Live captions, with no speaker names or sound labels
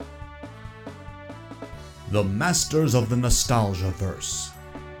the masters of the nostalgia verse.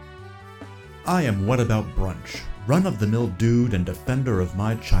 I am What About Brunch, run-of-the-mill dude and defender of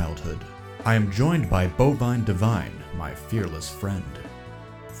my childhood. I am joined by Bovine Divine, my fearless friend.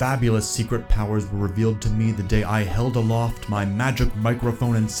 Fabulous secret powers were revealed to me the day I held aloft my magic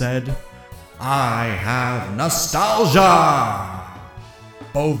microphone and said, I have nostalgia!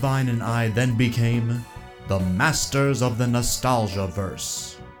 Bovine and I then became the masters of the nostalgia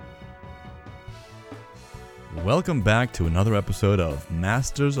verse. Welcome back to another episode of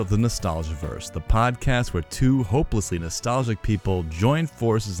Masters of the Nostalgiaverse, the podcast where two hopelessly nostalgic people join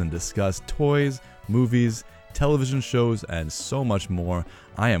forces and discuss toys, movies, television shows, and so much more.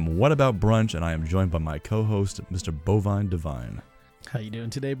 I am What About Brunch, and I am joined by my co-host, Mr. Bovine Divine. How you doing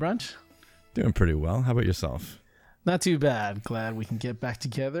today, Brunch? Doing pretty well. How about yourself? Not too bad. Glad we can get back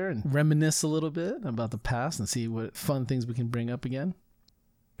together and reminisce a little bit about the past and see what fun things we can bring up again.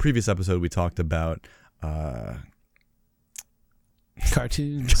 Previous episode, we talked about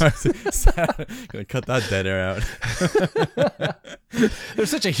cartoons. Gonna cut that dead air out. There's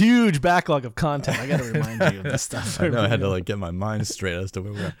such a huge backlog of content. I gotta remind you of this stuff. I know, I had to get my mind straight as to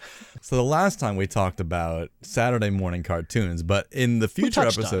where we're at. So the last time we talked about Saturday morning cartoons, but in the future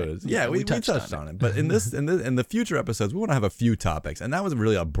episodes, we touched on it. But in the future episodes, we want to have a few topics, and that was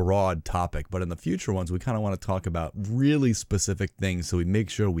really a broad topic. But in the future ones, we kind of want to talk about really specific things, so we make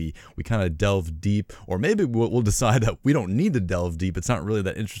sure we kind of delve deep, or maybe we'll decide that we don't need to delve deep. It's not really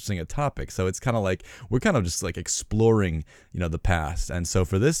that interesting a topic, so it's kind of like we're kind of just like exploring, the past. And so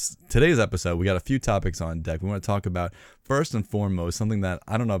for today's episode, we got a few topics on deck. We want to talk about, first and foremost, something that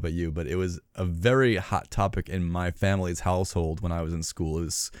I don't know about you, but it was a very hot topic in my family's household when I was in school. It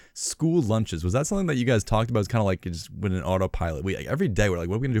was school lunches. Was that something that you guys talked about? It's kind of like just with an autopilot. Every day we're like,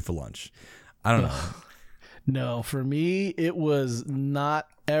 what are we gonna do for lunch? I don't know. No, for me, it was not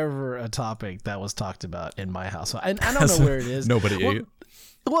ever a topic that was talked about in my house. And I don't know where it is. Nobody ate.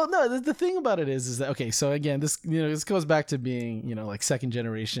 Well, no, the thing about it is that, okay, so again, this goes back to being, like second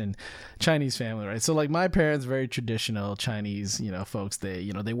generation Chinese family, right? So like my parents, very traditional Chinese, folks,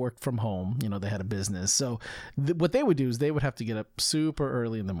 they worked from home, they had a business. So what they would do is they would have to get up super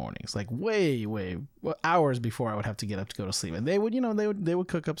early in the mornings, like way hours before I would have to get up to go to sleep. And they would, they would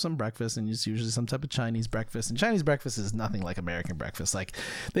cook up some breakfast, and it's usually some type of Chinese breakfast. And Chinese breakfast is nothing like American breakfast. Like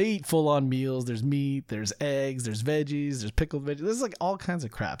they eat full on meals. There's meat, there's eggs, there's veggies, there's pickled veggies. There's like all kinds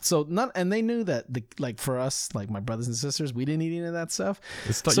of crap. So and they knew that for us, like my brothers and sisters, we didn't eat any of that stuff.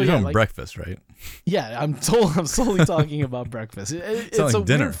 You're talking breakfast, right? Yeah, I'm solely talking about breakfast. It's like a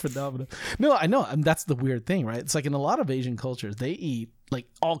dinner. Weird phenomenon. No, I know. That's the weird thing, right? It's like in a lot of Asian cultures, they eat like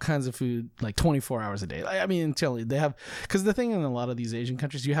all kinds of food, like 24 hours a day. I mean, they have, because the thing in a lot of these Asian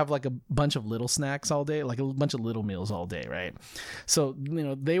countries, you have like a bunch of little snacks all day, like a bunch of little meals all day, right? So,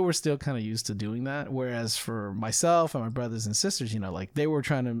 they were still kind of used to doing that. Whereas for myself and my brothers and sisters, like they were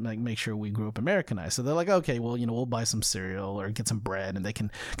trying to like make sure we grew up Americanized. So they're like, okay, well, we'll buy some cereal or get some bread, and they can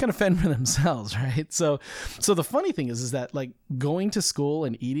kind of fend for themselves, right? So the funny thing is that like going to school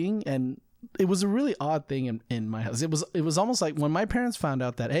and eating, and it was a really odd thing in my house. It was almost like when my parents found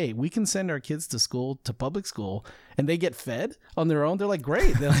out that, hey, we can send our kids to public school and they get fed on their own. They're like,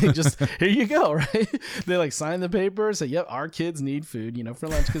 great. They're like, just here you go, right? They like sign the paper, say, yep, our kids need food, for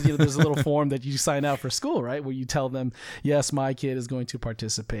lunch. Because there's a little form that you sign out for school, right? Where you tell them, yes, my kid is going to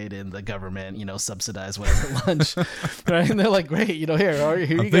participate in the government, subsidized whatever lunch, right? And they're like, great, here you go. I'm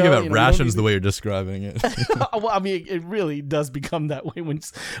thinking about rations the way you're describing it. Well, I mean, it really does become that way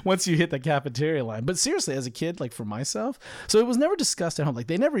once you hit the cafeteria line. But seriously, as a kid, like for myself, so it was never discussed at home. Like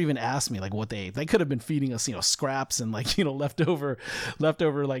they never even asked me like what they ate. They could have been feeding us, scraps and like, leftover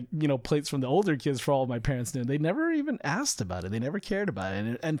like, plates from the older kids for all of my parents knew. They never even asked about it. They never cared about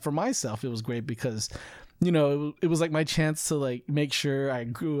it. And for myself, it was great because it was like my chance to like make sure I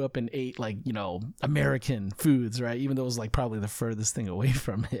grew up and ate like, American foods, right? Even though it was like probably the furthest thing away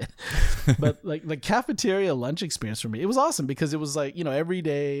from it. But like the cafeteria lunch experience for me, it was awesome because it was like, every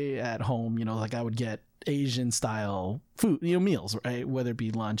day at home, like I would get Asian style food, meals, right? Whether it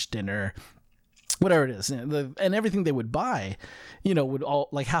be lunch, dinner, whatever it is, and everything they would buy, would all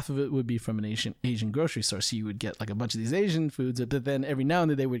like half of it would be from an Asian grocery store. So you would get like a bunch of these Asian foods, but then every now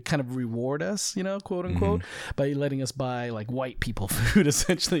and then they would kind of reward us, quote unquote, by letting us buy like white people food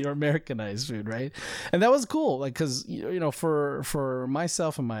essentially, or Americanized food, right? And that was cool, like because for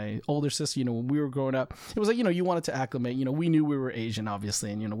myself and my older sister, when we were growing up, it was like you wanted to acclimate. We knew we were Asian,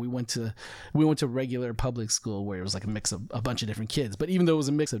 obviously, and we went to regular public school where it was like a mix of a bunch of different kids. But even though it was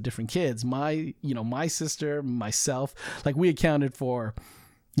a mix of different kids, my sister, myself, like we accounted for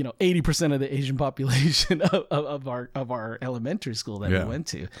 80% of the Asian population of our elementary school that we went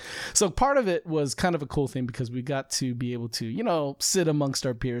to. So part of it was kind of a cool thing because we got to be able to, sit amongst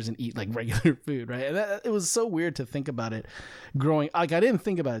our peers and eat like regular food, right? And it was so weird to think about it growing. Like I didn't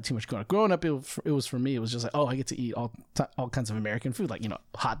think about it too much growing up. Growing up, it was for me. It was just like, oh, I get to eat all kinds of American food, like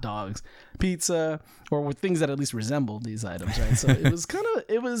hot dogs, pizza, or with things that at least resembled these items, right? So it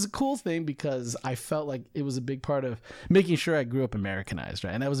was a cool thing because I felt like it was a big part of making sure I grew up Americanized,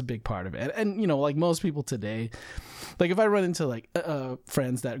 right? And that was a big part of it. And like most people today, like if I run into like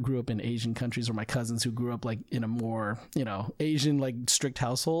friends that grew up in Asian countries or my cousins who grew up like in a more Asian like strict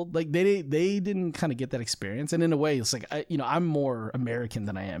household, like they didn't kind of get that experience. And in a way, it's like I'm more American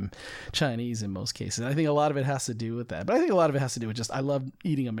than I am Chinese in most cases. And I think a lot of it has to do with that. But I think a lot of it has to do with just I love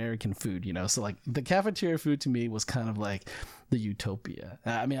eating American food. So like the cafeteria food to me was kind of like the utopia.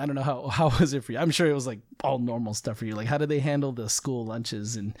 I mean, I don't know how was it for you? I'm sure it was like all normal stuff for you. Like, how did they handle the school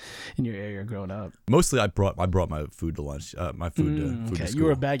lunches in your area growing up? Mostly, I brought my food to lunch. My food to okay. school. You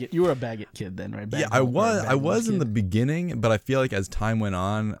were a Baguette kid then, right? Yeah, I was in the beginning, but I feel like as time went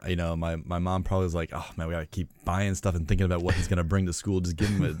on, my mom probably was like, oh man, we gotta keep buying stuff and thinking about what he's gonna bring to school. Just give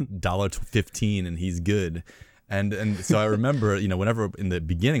him $1.15 and he's good. And so I remember, whenever in the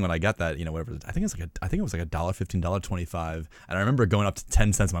beginning when I got that, whatever, I think it was like $1.15, $1.25, and I remember going up to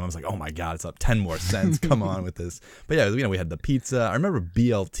 10 cents. My mom was like, "Oh my God, it's up 10 more cents! Come on with this." But yeah, we had the pizza. I remember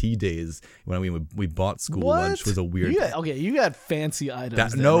BLT days when we bought school lunch was a weird. You had fancy items.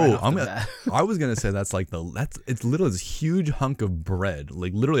 I was gonna say it's literally this huge hunk of bread,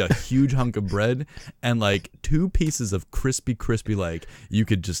 like literally a huge hunk of bread, and like 2 pieces of crispy, like you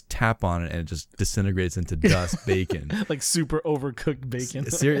could just tap on it and it just disintegrates into dust. Bacon, like super overcooked bacon.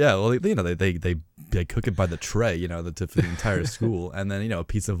 Yeah, well, they cook it by the tray, for the entire school, and then a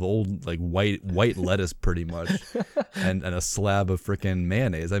piece of old like white lettuce, pretty much, and a slab of freaking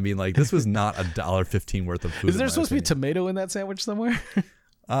mayonnaise. I mean, like this was not $1.15 worth of food. Is there supposed to be tomato in that sandwich somewhere?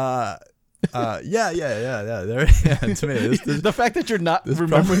 Yeah. Tomatoes. The fact that you're not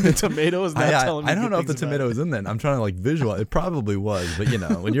remembering the tomato is not telling me. I don't know if the tomato is in there. I'm trying to like visualize. It probably was, but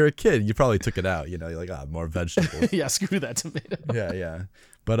when you're a kid, you probably took it out. You're like, more vegetables. Yeah, screw that tomato. Yeah.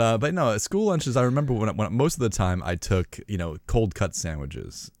 But no, at school lunches, I remember when most of the time I took cold cut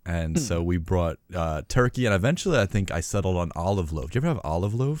sandwiches, and so we brought turkey, and eventually I think I settled on olive loaf. Do you ever have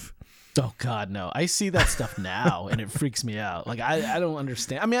olive loaf? Oh God, no! I see that stuff now, and it freaks me out. Like I don't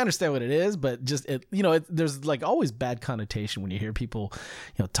understand. I mean, I understand what it is, but just there's like always bad connotation when you hear people,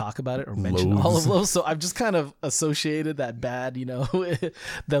 talk about it or mention olive loaves. So I've just kind of associated that bad,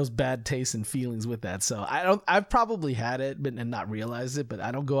 those bad tastes and feelings with that. So I've probably had it, and not realized it, but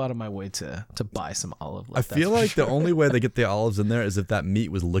I don't go out of my way to buy some olive loaf. I feel like the only way they get the olives in there is if that meat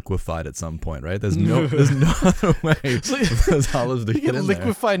was liquefied at some point, right? There's no other way for those olives to get in there.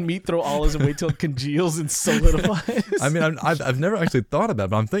 Liquefied meat, throw olives and wait till it congeals and solidifies. I mean, I've never actually thought about it,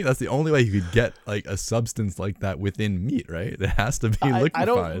 but I'm thinking that's the only way you could get like a substance like that within meat, right? It has to be liquefied. I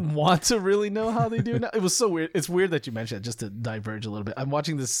don't want to really know how they do it now. It was so weird. It's weird that you mentioned it, just to diverge a little bit. I'm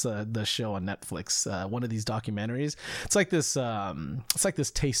watching this the show on Netflix, one of these documentaries. It's like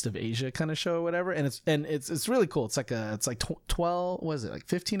this Taste of Asia kind of show or whatever, and it's really cool. It's like 12, what is it, like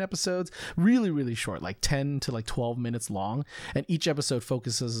 15 episodes, really, really short, like 10 to like 12 minutes long, and each episode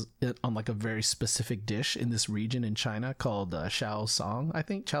focuses on like a very specific dish in this region in China called Chaosong. I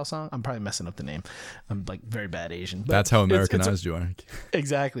think Chaosong. I'm probably messing up the name. I'm like very bad Asian. But that's how Americanized you are.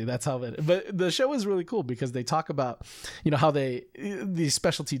 Exactly. That's how it. But the show is really cool because they talk about how these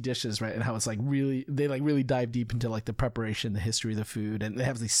specialty dishes, right, and how it's like they really dive deep into like the preparation, the history of the food, and they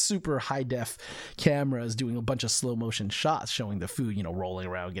have these super high def cameras doing a bunch of slow motion shots showing the food, rolling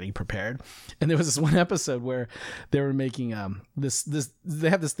around, getting prepared. And there was this one episode where they were making this. They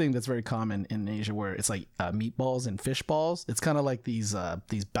have this thing that's very common in Asia where it's like meatballs and fish balls. It's kind of like these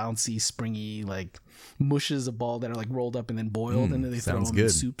bouncy, springy, like mushes of ball that are like rolled up and then boiled, and then they throw them in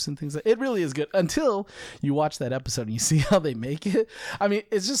soups and things. It really is good until you watch that episode and you see how they make it. I mean,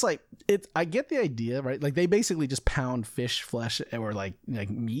 it's just like I get the idea, right? Like they basically just pound fish flesh or like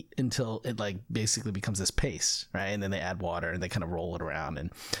meat until it like basically becomes this paste, right? And then they add water and they kind of roll it around.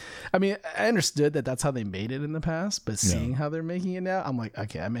 And I mean, I understood that that's how they made it in the past, but seeing how they're making it now, I'm like,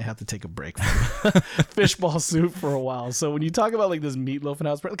 okay, I may have to take a break from fishball soup for a while. So when you talk about like this meatloaf and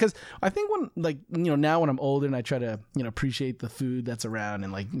how it's, because I think now when I'm older and I try to appreciate the food that's around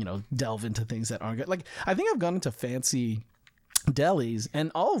and like delve into things that aren't good, like I think I've gone into fancy delis,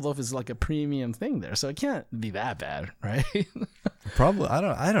 and Olive Oil is like a premium thing there, so it can't be that bad, right? Probably.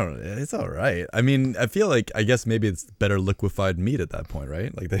 I don't. It's all right. I mean, I feel like, I guess maybe it's better liquefied meat at that point,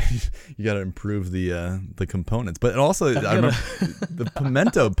 right? Like you got to improve the components, but also I remember the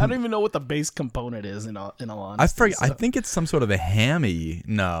pimento. I don't even know what the base component is in all honesty. I forget. So. I think it's some sort of a hammy.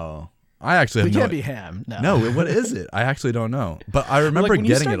 No. I actually have it can't be ham. No, what is it? I actually don't know. But I remember like when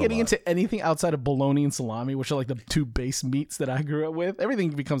getting you it a getting lot. into anything outside of bologna and salami, which are like the two base meats that I grew up with,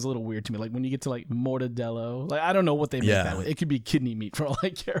 everything becomes a little weird to me. Like when you get to like mortadello, like I don't know what they make that with. It could be kidney meat for all I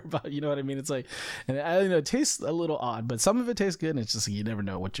care about. You know what I mean? It's like, and I know it tastes a little odd, but some of it tastes good, and it's just you never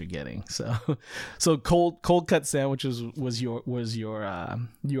know what you're getting. So cold cut sandwiches was your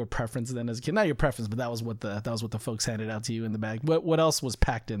preference then as a kid. Not your preference, but that was what the folks handed out to you in the bag. What else was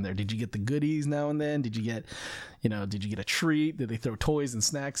packed in there? Did you get the goodies now and then? Did you get a treat? Did they throw toys and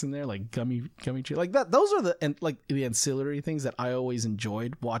snacks in there, like gummy treat like that? Those are the ancillary things that I always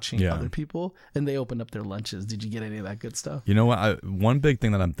enjoyed watching other people, and they opened up their lunches. Did you get any of that good stuff? You know what? One big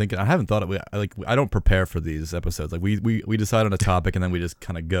thing that I'm thinking, I haven't thought of. I don't prepare for these episodes. Like we decide on a topic and then we just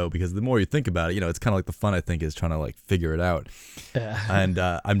kind of go, because the more you think about it, it's kind of like the fun, I think, is trying to like figure it out. And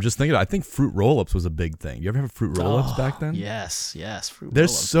I'm just thinking, I think fruit roll-ups was a big thing. You ever have fruit roll-ups back then? Yes, fruit They're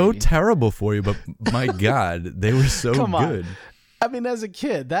roll-ups, so baby. terrible for you, but my God, they were so Come on. good. I mean, as a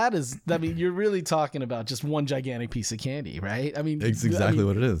kid, you're really talking about just one gigantic piece of candy, right? I mean, it's exactly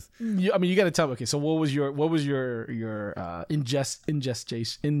what it is. You got to tell me. Okay, so what was your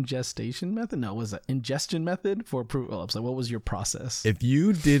ingestion method? No, was it ingestion method for fruit roll-ups? Like, what was your process? If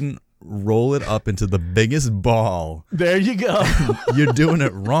you didn't roll it up into the biggest ball, there you go. You're doing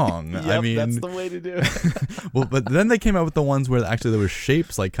it wrong. Yep, I mean, that's the way to do it. Well, but then they came out with the ones where actually there were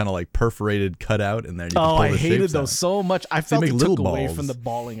shapes, like kind of like perforated, cut out in there. You I hated those out. So much. I felt it took away balls from the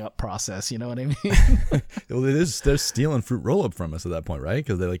balling up process. You know what I mean? Well, they're stealing fruit roll up from us at that point, right?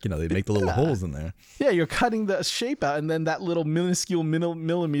 Because they they make the little holes in there. Yeah, you're cutting the shape out, and then that little minuscule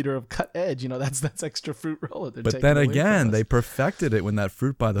millimeter of cut edge. That's extra fruit roll up. But then again, they perfected it when that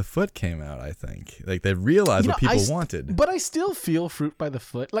fruit by the foot came out. I think like they realized what people wanted. But I still feel fruit by the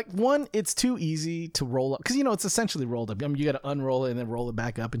foot. Like one, it's too easy to roll up because it's essentially rolled up. I mean, you got to unroll it and then roll it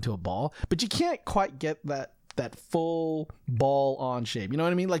back up into a ball. But you can't quite get that full ball on shape. You know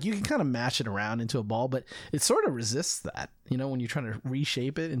what I mean? Like you can kind of mash it around into a ball, but it sort of resists that. When you're trying to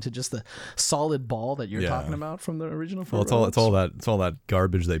reshape it into just the solid ball that you're talking about from the original fruit. Well, it's all that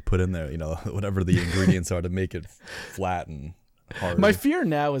garbage they put in there. Whatever the ingredients are to make it flat and hard. My fear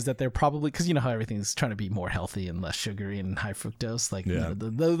now is that they're probably, because you know how everything's trying to be more healthy and less sugary and high fructose. Like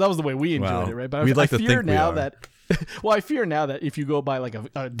that was the way we enjoyed it, right? But we'd like I to fear think now we are. that. Well, I fear now that if you go buy like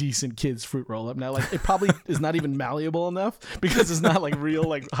a decent kid's fruit roll up now, like it probably is not even malleable enough because it's not like real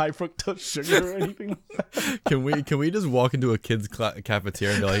like high fructose sugar or anything. Can we just walk into a kid's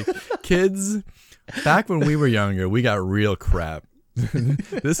cafeteria and be like, kids, back when we were younger, we got real crap.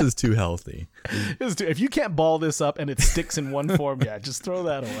 This is too healthy. If you can't ball this up and it sticks in one form, just throw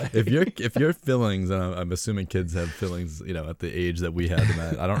that away. If your fillings, and I'm assuming kids have fillings, at the age that we had them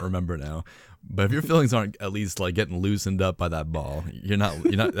at. I don't remember now. But if your fillings aren't at least like getting loosened up by that ball, you're not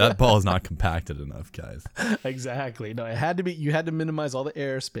that ball is not compacted enough, guys. Exactly. No, it had to be. You had to minimize all the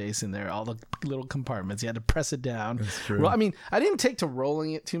airspace in there, all the little compartments. You had to press it down. That's true. Well, I mean, I didn't take to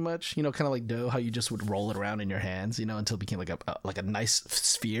rolling it too much. Kind of like dough, how you just would roll it around in your hands, until it became like a nice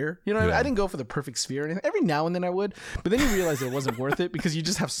sphere. I didn't go for the perfect sphere or anything. Every now and then I would, but then you realize it wasn't worth it because you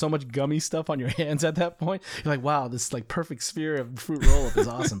just have so much gummy stuff on your hands at that point. You're like, wow, this like perfect sphere of fruit roll up is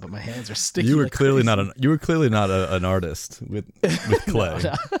awesome, but my hands are sticky. You were clearly not an artist with clay.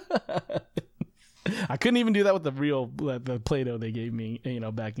 No. I couldn't even do that with the Play-Doh they gave me,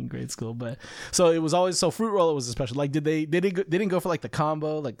 back in grade school. But so it was always fruit roll. It was a special. Like, they didn't go for like the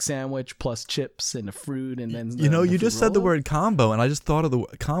combo, like sandwich plus chips and the fruit, and then you just said the word combo, and I just thought of the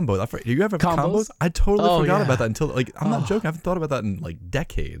combo. Do you ever have combos? I totally forgot about that until I'm not joking. I haven't thought about that in like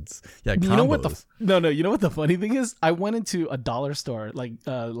decades. Yeah, combos. You know what you know what the funny thing is? I went into a dollar store like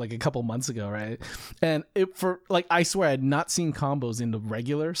a couple months ago, right? And I swear I had not seen combos in the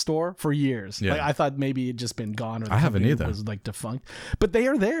regular store for years. Yeah. Like I thought maybe it'd just been gone, or the I haven't company either. was like defunct. But they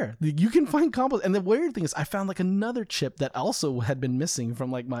are there. You can find combos. And the weird thing is I found like another chip that also had been missing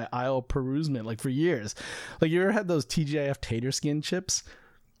from like my aisle perusement like for years. Like you ever had those TGIF tater skin chips?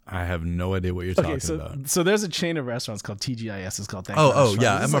 I have no idea what you're talking about. So there's a chain of restaurants called TGIS. It's called.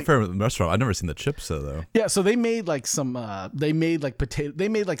 Yeah, I'm a favorite restaurant. I've never seen the chips though. Yeah, so they made like some. They made like potato. They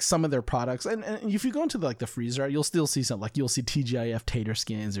made like some of their products, and if you go into the freezer, you'll still see some. Like you'll see TGIF tater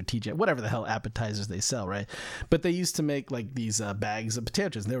skins or TGI whatever the hell appetizers they sell, right? But they used to make like these bags of potato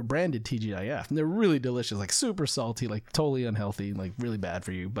chips, and they were branded TGIF, and they're really delicious, like super salty, like totally unhealthy, like really bad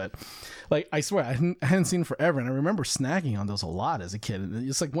for you. But like I swear, I hadn't seen them forever, and I remember snacking on those a lot as a kid. And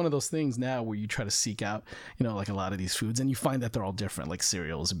it's like one of those things now where you try to seek out, like a lot of these foods, and you find that they're all different. Like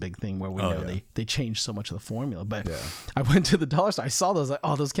cereal is a big thing where we know they change so much of the formula. But I went to the dollar store, I saw those, like,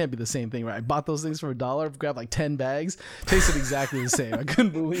 oh, those can't be the same thing, right? I bought those things for $1, grabbed like 10 bags, tasted exactly the same. I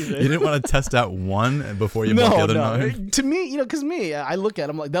couldn't believe it. You didn't want to test out one before you bought the other 9? To me, because I look at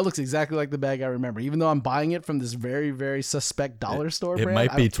them like that looks exactly like the bag I remember, even though I'm buying it from this very, very suspect dollar store brand. It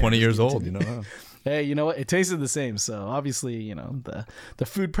might be 20 years old, Hey, you know what? It tasted the same. So obviously, the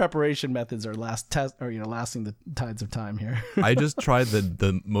food preparation methods are lasting the tides of time here. I just tried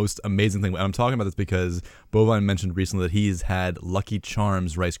the most amazing thing. I'm talking about this because Bovine mentioned recently that he's had Lucky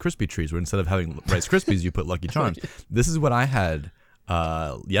Charms Rice Krispie treats, where instead of having Rice Krispies, you put Lucky Charms. This is what I had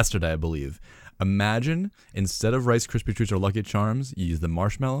yesterday, I believe. Imagine instead of Rice Krispie treats or Lucky Charms, you use the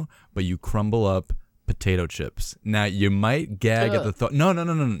marshmallow, but you crumble up potato chips. Now you might gag at the thought.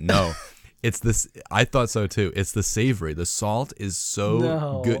 No. It's this. I thought so too. It's the savory. The salt is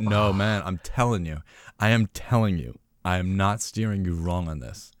so good. No, man, I'm telling you. I am not steering you wrong on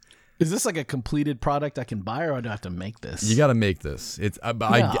this. Is this like a completed product I can buy, or do I have to make this? You got to make this. I'm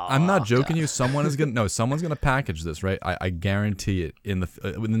not joking you. Someone's gonna package this, right? I guarantee it in the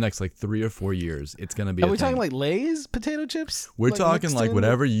next like 3 or 4 years. It's gonna be. Are we talking like Lay's potato chips? We're talking like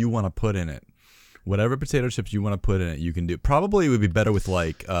whatever you want to put in it. Whatever potato chips you want to put in it, you can do. Probably it would be better with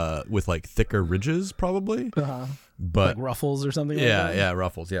like thicker ridges, probably. But like Ruffles or something. Yeah, like that? yeah,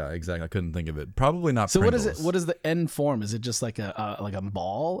 Ruffles. Yeah, exactly. I couldn't think of it. Probably not. So Pringles. what is it? What is the end form? Is it just like a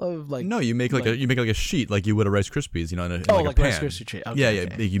ball of like? No, you make like a sheet like you would a Rice Krispies. In a pan. Rice Krispie treat. Okay,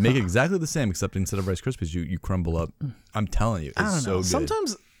 yeah. You make it exactly the same, except instead of Rice Krispies, you crumble up. I'm telling you, it's so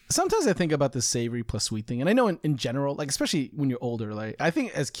good. Sometimes I think about the savory plus sweet thing, and I know in general, like especially when you're older, like I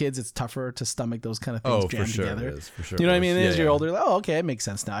think as kids it's tougher to stomach those kind of things jammed together. It is, for sure. You know what I mean? As you're older, like, okay, it makes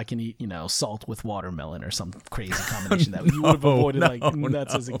sense now. I can eat, salt with watermelon or some crazy combination that you would have avoided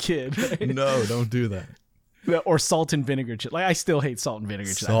nuts as a kid. Right? No, don't do that. Or salt and vinegar chip. Like I still hate salt and vinegar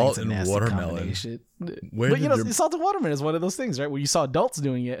chip. Salt and watermelon. But salt and watermelon is one of those things, right? Where you saw adults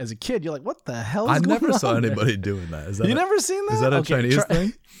doing it as a kid, you're like, what the hell is going on? I never saw anybody doing that. You never seen that? Is that a Chinese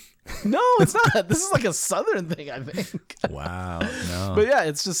thing? No, it's not. This is like a Southern thing, I think. Wow, no. But yeah,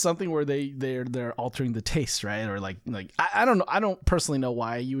 it's just something where they're altering the taste, right? Or like I don't know. I don't personally know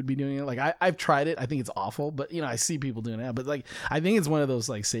why you would be doing it. Like I've tried it. I think it's awful, but I see people doing it. But like I think it's one of those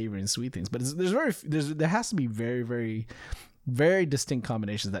like savory and sweet things. But there has to be very, very, very distinct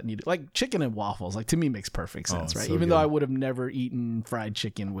combinations that need it. Like chicken and waffles, like to me makes perfect sense, right? Even though I would have never eaten fried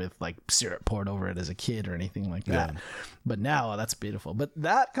chicken with like syrup poured over it as a kid or anything like that. But now that's beautiful. But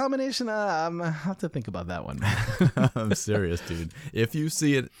that combination, I have to think about that one, man. I'm serious, dude. If you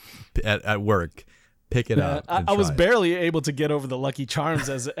see it at work, pick it up. I was barely able to get over the Lucky Charms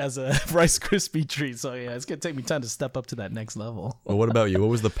as a Rice Krispie treat. So yeah, it's gonna take me time to step up to that next level. Well, what about you? What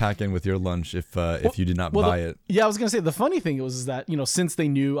was the pack-in with your lunch if you did not buy it? Yeah, I was gonna say the funny thing was that since they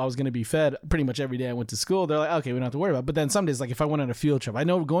knew I was gonna be fed pretty much every day I went to school, they're like, okay, we don't have to worry about it. But then some days, like if I went on a field trip, I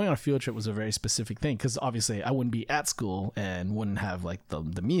know going on a field trip was a very specific thing because obviously I wouldn't be at school and wouldn't have like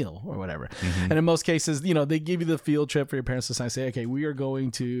the meal or whatever. Mm-hmm. And in most cases, they give you the field trip for your parents to say, okay, we are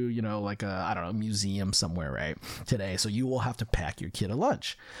going to like a museum somewhere right today, so you will have to pack your kid a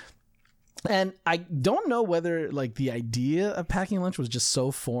lunch. And I don't know whether like the idea of packing lunch was just so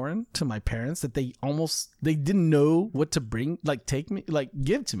foreign to my parents that they didn't know what to bring, like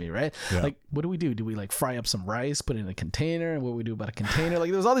give to me, right? Yeah. Like, what do? Do we like fry up some rice, put it in a container? And what do we do about a container? Like,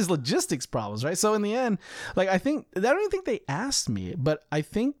 there was all these logistics problems, right? So in the end, like, I don't even think they asked me, but I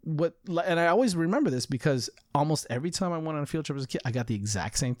think and I always remember this because almost every time I went on a field trip as a kid, I got the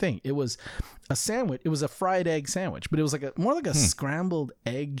exact same thing. It was a sandwich. It was a fried egg sandwich, but it was like more like a scrambled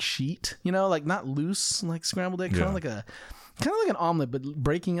egg sheet, like not loose, like scrambled egg, kind of like an omelet, but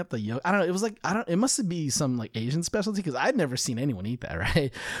breaking up the yolk. I don't know. It was like, it must be some like Asian specialty because I'd never seen anyone eat that,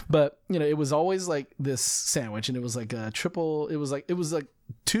 right? But it was always like this sandwich, and it was like a triple. It was like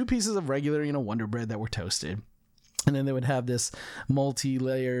 2 pieces of regular, Wonder Bread that were toasted. And then they would have this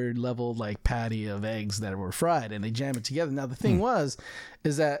multi-layered level like patty of eggs that were fried, and they jam it together. Now the thing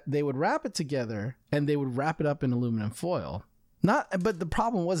is that they would wrap it together and they would wrap it up in aluminum foil. But the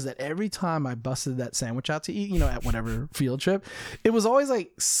problem was that every time I busted that sandwich out to eat, at whatever field trip, it was always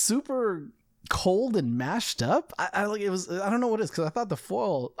like super cold and mashed up. I don't know what it is, because I thought the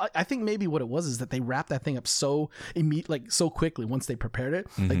foil, I think maybe what it was is that they wrapped that thing up so quickly once they prepared it.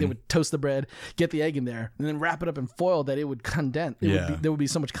 Like they would toast the bread, get the egg in there, and then wrap it up in foil that it would condense. There would be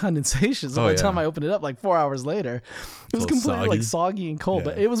so much condensation. So by the time I opened it up, like 4 hours later, it was completely like soggy and cold.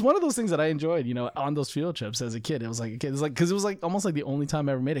 But it was one of those things that I enjoyed, on those field trips as a kid. It was like because it was like almost like the only time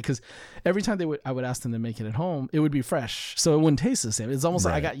I ever made it, because every time I would ask them to make it at home, it would be fresh, so it wouldn't taste the same. It's almost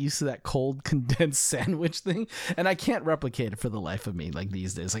like I got used to that cold condensed sandwich thing, and I can't replicate it for the life of me like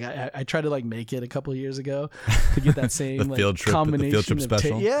these days. Like I tried to like make it a couple of years ago to get that same the field trip, combination the field trip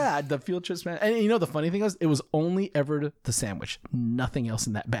special. the field trip special. And the funny thing was, it was only ever the sandwich, nothing else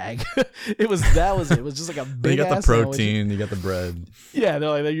in that bag. It was just like a big. You got the protein, sandwich. You got the bread. Yeah, they're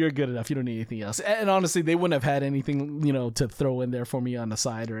like, you're good enough. You don't need anything else. And honestly, they wouldn't have had anything to throw in there for me on the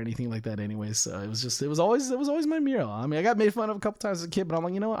side or anything like that anyway. So it was always my meal. I mean, I got made fun of a couple times as a kid, but I'm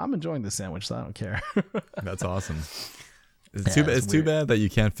like, I'm enjoying this sandwich, so I don't care. That's awesome. It's too bad that you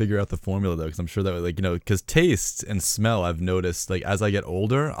can't figure out the formula though, because I'm sure that because taste and smell, I've noticed like as I get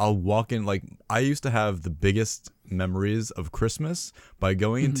older, I'll walk in, like I used to have the biggest memories of Christmas by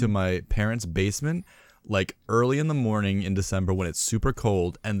going into my parents' basement like early in the morning in December when it's super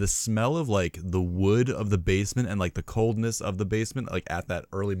cold, and the smell of like the wood of the basement and like the coldness of the basement like at that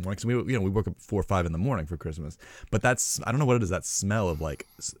early morning, because we woke up at 4 or 5 in the morning for Christmas, but I don't know what it is, that smell of like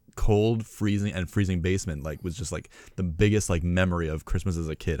cold freezing basement like was just like the biggest like memory of Christmas as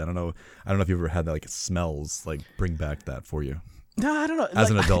a kid. I don't know if you ever had that like smells like bring back that for you. No, I don't know.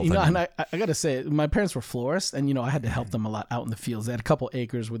 As an adult, and I gotta say, my parents were florists, and I had to help them a lot out in the fields. They had a couple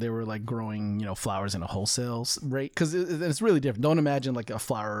acres where they were like growing, flowers in a wholesale rate, because it's really different. Don't imagine like a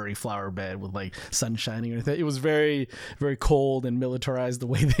flower bed with like sun shining or anything. It was very, very cold and militarized the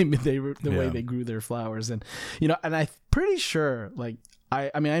way way they grew their flowers, and and I'm pretty sure like.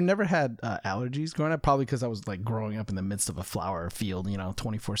 I mean, I never had allergies growing up, probably because I was like growing up in the midst of a flower field,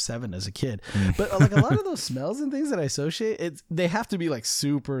 24/7 as a kid. But like a lot of those smells and things that I associate, they have to be like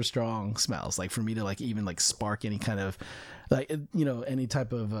super strong smells, like for me to like even like spark any kind of like any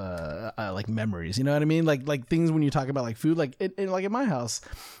type of like memories. You know what I mean? Like things when you talk about like food, like like at my house,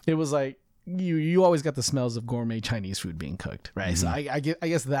 it was like. You always got the smells of gourmet Chinese food being cooked, right? So I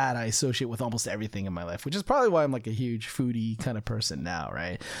guess that I associate with almost everything in my life, which is probably why I'm like a huge foodie kind of person now,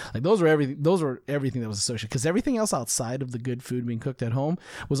 right? Like those were everything that was associated, because everything else outside of the good food being cooked at home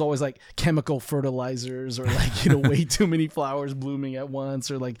was always like chemical fertilizers or like way too many flowers blooming at once,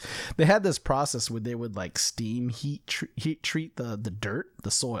 or like they had this process where they would like steam heat treat the dirt,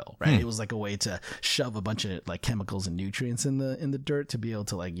 the soil, right? It was like a way to shove a bunch of like chemicals and nutrients in the dirt to be able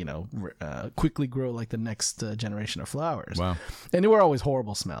to like quickly grow like the next generation of flowers. Wow. And they were always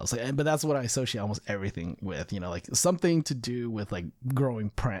horrible smells, but that's what I associate almost everything with, like something to do with like growing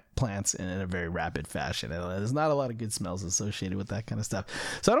plants in a very rapid fashion, and there's not a lot of good smells associated with that kind of stuff.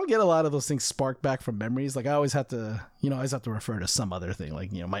 So I don't get a lot of those things sparked back from memories. Like I always have to refer to some other thing,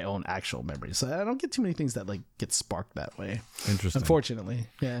 like my own actual memories. So I don't get too many things that like get sparked that way. Interesting. Unfortunately.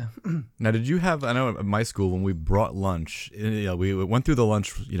 Yeah. Now, did you have, I know at my school when we brought lunch, we went through the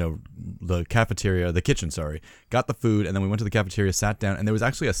lunch, the cafeteria, the kitchen, got the food, and then we went to the cafeteria, sat down, and there was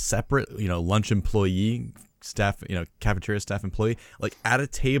actually a separate, lunch employee staff, cafeteria staff employee, like at a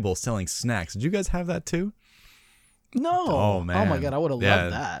table selling snacks. Did you guys have that too? No. Oh man. Oh my God, I would have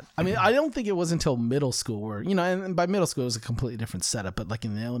loved that. I mean, I don't think it was until middle school where, and by middle school it was a completely different setup, but like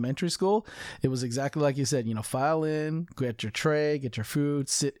in the elementary school, it was exactly like you said, file in, get your tray, get your food,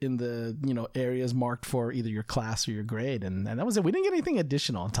 sit in the, areas marked for either your class or your grade. And that was it. We didn't get anything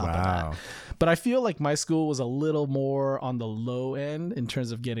additional on top of that. But I feel like my school was a little more on the low end in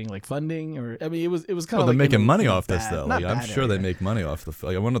terms of getting like funding, or, I mean, it was kind of they're like making money off this though. Like, I'm sure they make money off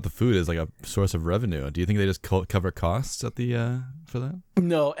I wonder if the food is like a source of revenue. Do you think they just cover costs at the for that?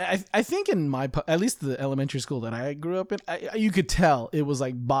 No, I think in at least the elementary school that I grew up in, you could tell it was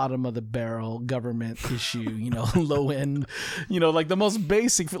like bottom of the barrel government issue, low end, like the most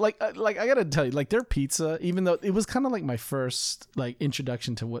basic, like I gotta tell you, like their pizza, even though it was kind of like my first like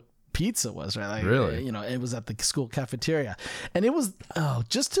introduction to what pizza was, right? Like, really? It was at the school cafeteria, and it was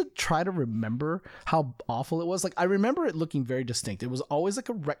just to try to remember how awful it was. Like I remember it looking very distinct. It was always like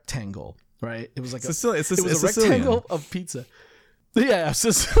a rectangle, right? It was like it's a rectangle of pizza. Yeah,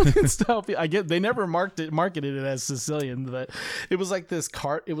 Sicilian style. They never marketed it as Sicilian, but it was like this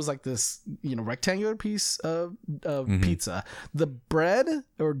rectangular piece of pizza. The bread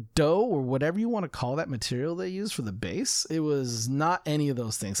or dough or whatever you want to call that material they use for the base, it was not any of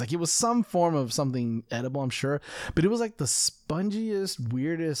those things. Like it was some form of something edible, I'm sure, but it was like the spongiest,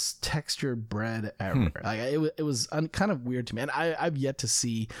 weirdest textured bread ever. Like it was kind of weird to me, and I've yet to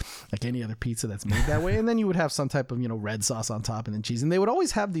see like any other pizza that's made that way. And then you would have some type of red sauce on top and then cheese, and they would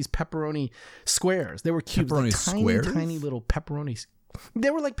always have these pepperoni squares. They were cubes, Pepperoni like squares? tiny little pepperonis. They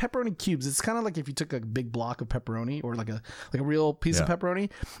were like pepperoni cubes. It's kind of like if you took a big block of pepperoni or like a real piece of pepperoni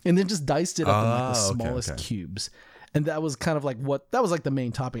and then just diced it up in like the smallest cubes. And that was kind of like that was like the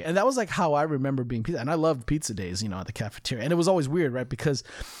main topping. And that was like how I remember being pizza. And I loved pizza days, at the cafeteria. And it was always weird, right? Because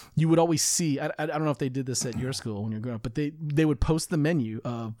you would always see, I don't know if they did this at your school when you were growing up, but they would post the menu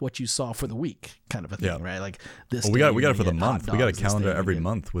of what you saw for the week, kind of a thing, right? Like this. Well, we got it for the month. We got a calendar every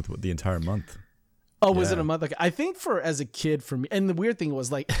month with the entire month. Oh, was it a month? Like, I think as a kid, for me, and the weird thing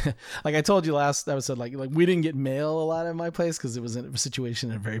was like I told you last episode, like we didn't get mail a lot in my place because it was in a situation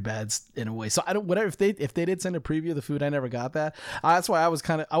in a very bad in a way. So I don't whatever if they did send a preview of the food, I never got that. That's why I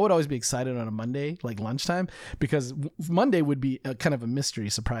would always be excited on a Monday, like lunchtime, because Monday would be kind of a mystery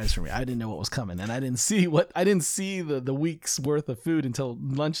surprise for me. I didn't know what was coming, and I didn't see the week's worth of food until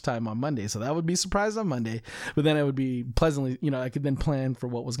lunchtime on Monday. So that would be surprised on Monday, but then I would be pleasantly, I could then plan for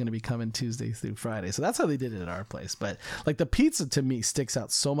what was going to be coming Tuesday through Friday. So that's how they did it at our place. But like the pizza to me sticks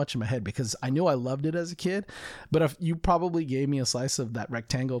out so much in my head because I knew I loved it as a kid. But if you probably gave me a slice of that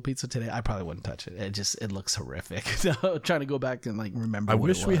rectangle pizza today, I probably wouldn't touch it. It looks horrific. Trying to go back and like remember. I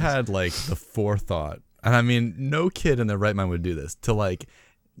wish we had like the forethought, and I mean, no kid in their right mind would do this to like,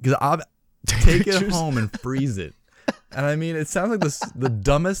 because I'll take it home and freeze it. And I mean, it sounds like the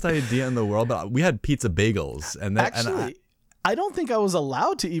dumbest idea in the world, but we had pizza bagels, and that actually. I don't think I was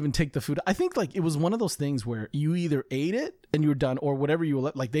allowed to even take the food. I think like it was one of those things where you either ate it and you were done, or whatever you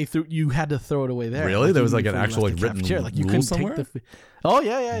were like you had to throw it away there. Really? Like, there was like an actual like written like you rule couldn't somewhere? take the food. Oh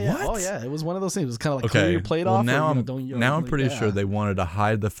yeah. What? Oh yeah. It was one of those things. It was kind of like clear your plate off. Now I'm pretty sure they wanted to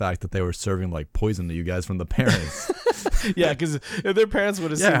hide the fact that they were serving like poison to you guys from the parents. Yeah, because if their parents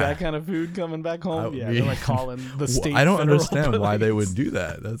would have seen that kind of food coming back home, they're like calling the state. I don't understand why they would do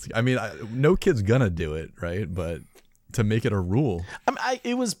that. No kid's gonna do it, right? But to make it a rule.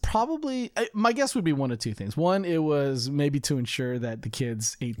 It was probably, my guess would be one of two things. One, it was maybe to ensure that the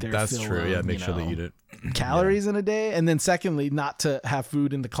kids ate their That's true. Yeah, make sure they eat it. Calories in a day. And then secondly, not to have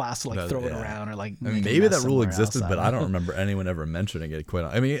food in the class to like throw it around or like maybe that rule existed, but I don't remember anyone ever mentioning it quite.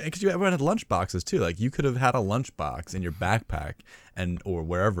 I mean, because everyone had lunch boxes too. Like you could have had a lunch box in your backpack or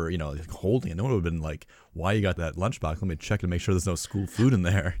wherever, like holding it. No one would have been like, why you got that lunch box? Let me check to make sure there's no school food in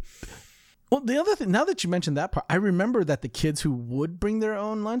there. Well, the other thing, now that you mentioned that part, I remember that the kids who would bring their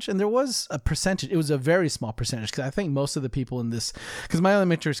own lunch, and there was a percentage, it was a very small percentage, because I think most of the people in this, because my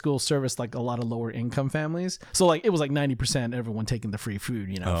elementary school serviced like a lot of lower income families. So like it was like 90% everyone taking the free food,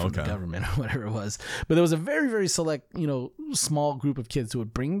 from the government or whatever it was. But there was a very, very select, small group of kids who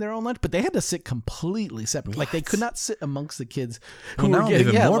would bring their own lunch, but they had to sit completely separate. Like they could not sit amongst the kids who were getting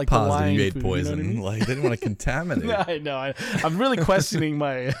even more like positive you ate food, poison. You know what I mean? Like they didn't want to contaminate. I know. I'm really questioning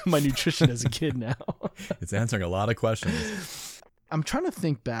my nutrition as a kid now. It's answering a lot of questions. I'm trying to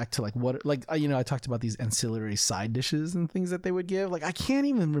think back to like what, like, I talked about these ancillary side dishes and things that they would give. Like, I can't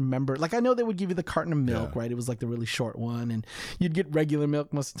even remember. Like, I know they would give you the carton of milk, right? It was like the really short one, and you'd get regular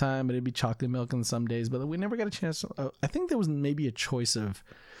milk most of the time, but it'd be chocolate milk on some days. But we never got a chance. I think there was maybe a choice of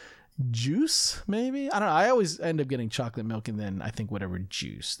juice, maybe. I don't know. I always end up getting chocolate milk and then I think whatever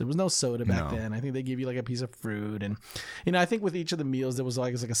juice. There was no soda back then. I think they give you like a piece of fruit, and I think with each of the meals there was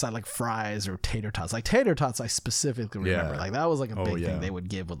like a side like fries or tater tots. Like tater tots, I specifically remember. Like that was like a big thing they would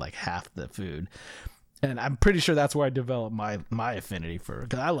give with like half the food. And I'm pretty sure that's where I developed my affinity for,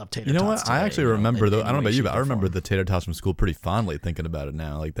 because I love tater tots. You know what? I actually remember though. I don't know about you, but I remember the the tater tots from school pretty fondly. Thinking about it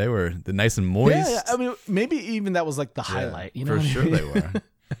now, like they were nice and moist. Yeah. I mean, maybe even that was like the highlight. You know, for sure they were.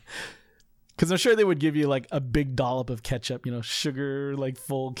 Because I'm sure they would give you like a big dollop of ketchup, sugar, like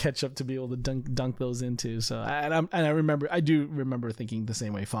full ketchup to be able to dunk those into. So I do remember thinking the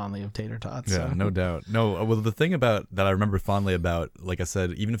same way fondly of tater tots. Yeah, no doubt. No, well, the thing that I remember fondly about, like I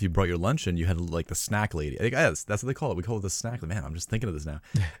said, even if you brought your lunch in, you had like the snack lady. I think that's what they call it. We call it the snack. Man, I'm just thinking of this now.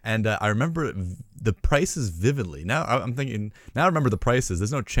 And I remember the prices vividly. Now I'm thinking. Now I remember the prices.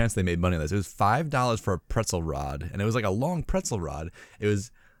 There's no chance they made money on this. It was $5 for a pretzel rod, and it was like a long pretzel rod. It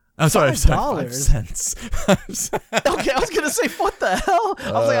was. I'm sorry, $5. 5 cents. Okay, I was gonna say, what the hell?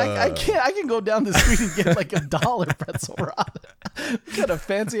 I was like, I can't. I can go down the street and get like $1 pretzel rod. What kind of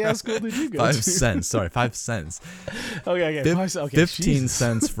fancy ass school did you go to? 5 cents. Sorry, 5 cents. Okay. 15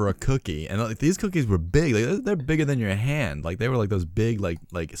 cents for a cookie, and like these cookies were big. Like, they're bigger than your hand. Like they were like those big, like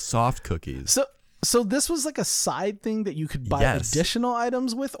soft cookies. So So this was like a side thing that you could buy additional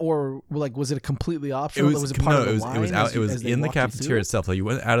items with, or like was it completely optional? Was it part of the line? It was in the cafeteria itself. Like you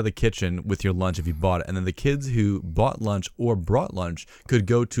went out of the kitchen with your lunch if you bought it, and then the kids who bought lunch or brought lunch could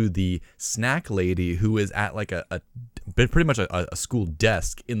go to the snack lady who is at like pretty much a school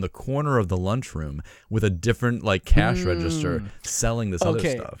desk in the corner of the lunchroom with a different like cash register selling this other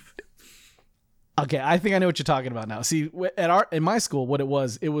stuff. Okay, I think I know what you're talking about now. See, in my school, what it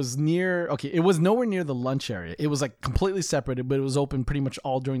was near. Okay, it was nowhere near the lunch area. It was like completely separated, but it was open pretty much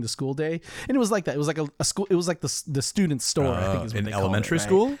all during the school day, and it was like that. It was like a school. It was like the student store. I think is what in they elementary called it,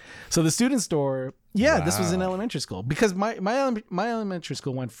 school. Right? So the student store. Yeah, This was in elementary school because my elementary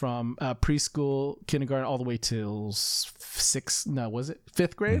school went from preschool, kindergarten, all the way till fifth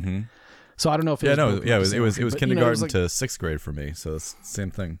grade. Mm-hmm. So I don't know if it was kindergarten to 6th grade for me. So it's the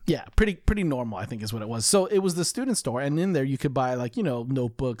same thing. Yeah, pretty normal, I think is what it was. So it was the student store, and in there you could buy like,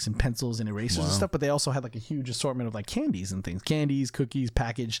 notebooks and pencils and erasers and stuff, but they also had like a huge assortment of like candies and things. Candies, cookies,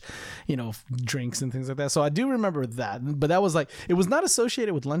 packaged, drinks and things like that. So I do remember that. But that was like, it was not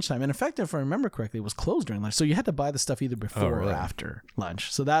associated with lunchtime. And in fact, if I remember correctly, it was closed during lunch. So you had to buy the stuff either before or after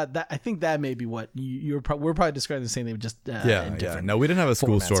lunch. So that I think that may be what we're probably describing the same thing, just No, we didn't have a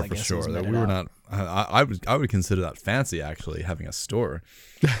school formats, store for sure. We were not. I would consider that fancy, actually, having a store.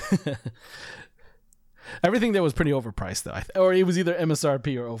 Everything there was pretty overpriced, though, or it was either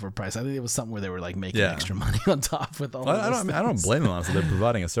MSRP or overpriced. I think it was something where they were like making extra money on top with all. I don't blame them, honestly. They're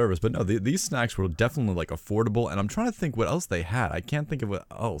providing a service, but no, these snacks were definitely like affordable. And I'm trying to think what else they had. I can't think of what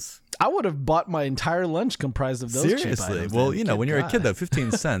else. I would have bought my entire lunch comprised of those. Seriously, cheap items. Well, when you're a kid, though,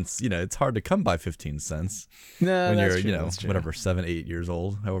 15 cents. It's hard to come by 15 cents. No, when that's you're, true, whatever, 7, 8 years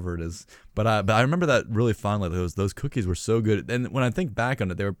old, however it is. But I remember that really fondly. Those cookies were so good, and when I think back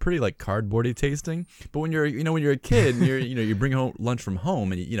on it, they were pretty like cardboardy tasting. But when you're a kid, and you bring home lunch from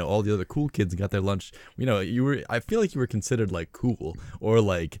home, and all the other cool kids got their lunch. I feel like you were considered like cool or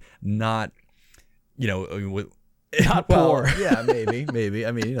like not, not poor. Yeah, maybe.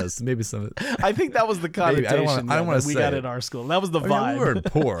 I mean, maybe some. I think that was the connotation. I don't want to say got it. in our school. That was the vibe. We weren't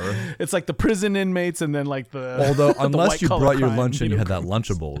poor. It's like the prison inmates, and then like the. Although, unless you brought your lunch and you had that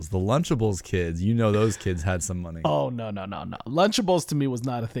Lunchables, the Lunchables kids, those kids had some money. Oh no! Lunchables to me was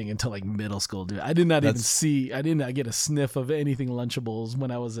not a thing until like middle school, dude. I did not even get a sniff of anything Lunchables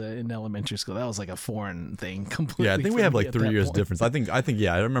when I was in elementary school. That was like a foreign thing completely. Yeah, I think we have like 3 years difference. I think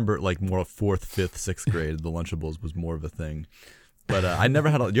I remember like more 4th, 5th, 6th grade. The Lunchables was more of a thing. But I never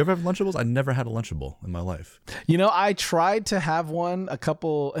had do you ever have Lunchables? I never had a Lunchable in my life. I tried to have one a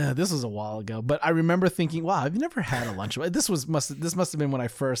couple, this was a while ago, but I remember thinking, wow, I've never had a Lunchable. This must have been when I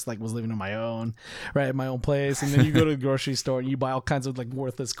first like was living on my own, right, at my own place. And then you go to the grocery store and you buy all kinds of like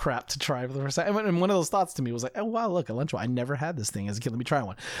worthless crap to try for the first time. And one of those thoughts to me was like, oh wow, look, a Lunchable. I never had this thing as a kid. Let me try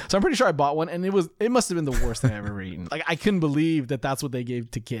one. So I'm pretty sure I bought one, and it must have been the worst thing I've ever eaten. Like I couldn't believe that that's what they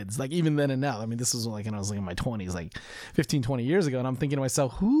gave to kids. Like even then and now. I mean, this was like when I was like in my 20s, like 15, 20 years ago, and I'm thinking to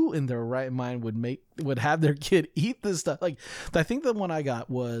myself, who in their right mind would have their kid eat this stuff? Like, I think the one I got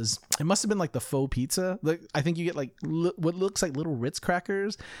it must have been like the faux pizza. Like, I think you get like what looks like little Ritz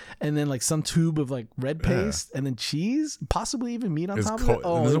crackers, and then like some tube of like red paste, and then cheese, possibly even meat on top of it.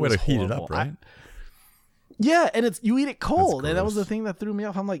 Oh, there's a way to heat it up, right? Yeah, and you eat it cold, and that was the thing that threw me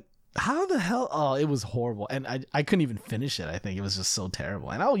off. I'm like, how the hell? Oh, it was horrible, and I couldn't even finish it. I think it was just so terrible.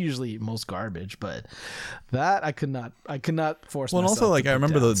 And I'll usually eat most garbage, but that I could not force. Well, and myself also like to I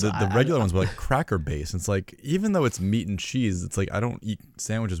remember down. the regular ones were like cracker based. It's like even though it's meat and cheese, it's like I don't eat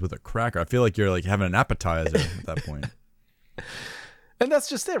sandwiches with a cracker. I feel like you're like having an appetizer at that point. And that's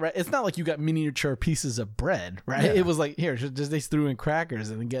just it, right? It's not like you got miniature pieces of bread, right? Yeah. It was like, here, just they threw in crackers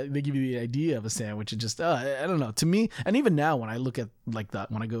and they give you the idea of a sandwich. And just, I don't know. To me, and even now when I look at like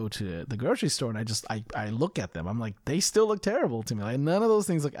that, when I go to the grocery store and I look at them, I'm like, they still look terrible to me. Like none of those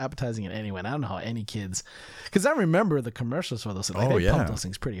things look appetizing in any way. And I don't know how any kids, because I remember the commercials for those things. Like, they pumped those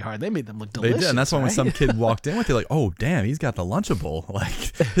things pretty hard. They made them look delicious. They did, and that's why when some kid walked in with you, like, oh damn, he's got the Lunchable.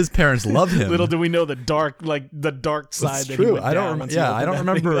 Like his parents love him. Little do we know the dark side. That's true. I don't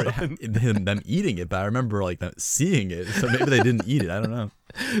remember them eating it, but I remember like them seeing it. So maybe they didn't eat it. I don't know.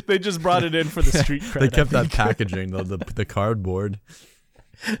 They just brought it in for the street cred. They kept that packaging, the cardboard.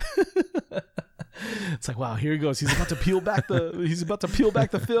 It's like, wow, here he goes. He's about to peel back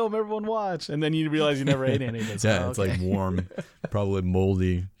the film. Everyone watch, and then you realize you never ate any of it. Yeah, it's like warm, probably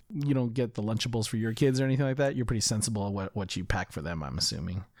moldy. You don't get the Lunchables for your kids or anything like that. You're pretty sensible at what you pack for them, I'm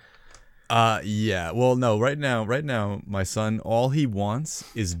assuming. Yeah. Well, no. Right now, my son, all he wants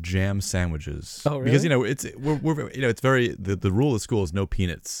is jam sandwiches. Oh, really? Because we're it's very the rule of school is no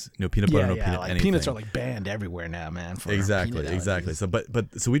peanuts, no peanut butter, no peanut like anything. peanuts are like banned everywhere now, man. For Exactly. So,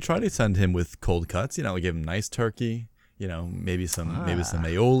 so we try to send him with cold cuts. We give him nice turkey. Maybe some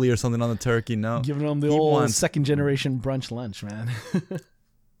aioli or something on the turkey. No, giving him the old second generation brunch lunch, man.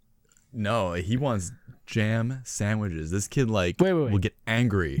 No, he wants jam sandwiches. This kid wait. will get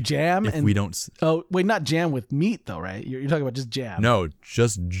angry. Jam if and we don't. Oh wait, not jam with meat though, right? You're talking about just jam. No,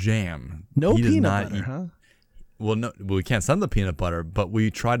 just jam. No peanut butter, huh? Well, no, we can't send the peanut butter, but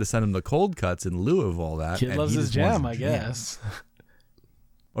we tried to send him the cold cuts in lieu of all that. Kid loves his jam, I guess.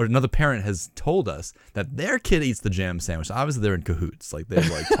 Or another parent has told us that their kid eats the jam sandwich. Obviously, they're in cahoots. Like they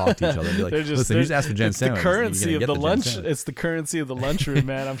talk to each other. And be like, listen, you just asked for jam sandwich. It's the currency of the lunch. It's the currency of the lunchroom,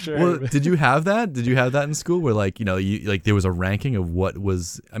 man. I'm sure. Well, did you have that? Did you have that in school where there was a ranking of what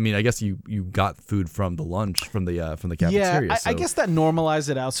was? I mean, I guess you got food from the lunch from the cafeteria. Yeah, I guess that normalized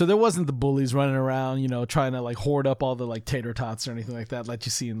it out. So there wasn't the bullies running around, trying to hoard up all the tater tots or anything like that, like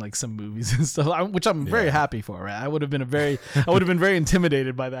you see in some movies and stuff. Which I'm very happy for. Right? I would have been very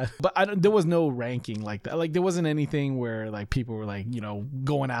intimidated by that. But there was no ranking like that. There wasn't anything where people were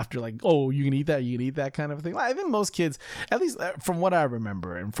going after oh, you can eat that kind of thing. I think most kids, at least from what I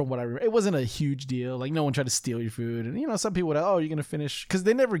remember it wasn't a huge deal. No one tried to steal your food, and some people would, oh, you're gonna finish, because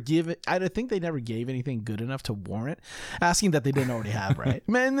they never give it. I think they never gave anything good enough to warrant asking that they didn't already have. Right?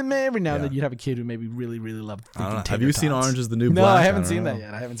 Man, every now and then you'd have a kid who maybe really really loved. Have you seen Orange Is the New No, Black? I haven't seen that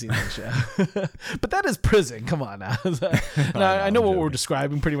yet. I haven't seen that show. But that is prison. Come on now. I know what we're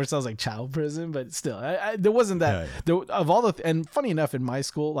describing pretty much sounds like child prison, but still, there wasn't that. There, of all the and funny enough, in my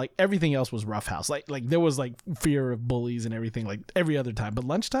school, everything else was roughhouse. There was fear of bullies and everything every other time, but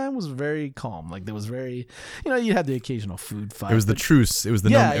lunchtime was very calm. There was very, you had the occasional food fight. It was the truce. It was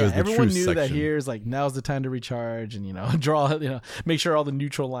the everyone truce knew section. that here's now's the time to recharge and draw, make sure all the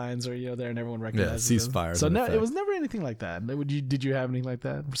neutral lines are there and everyone recognizes. Yeah, ceasefire. So no, it was never anything like that. Did you have anything like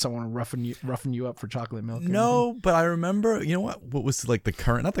that? Someone roughing you up for chocolate milk? No, but I remember, what was the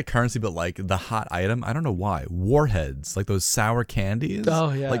current, not the currency, but the hot item. I don't know why. Warheads, those sour candies.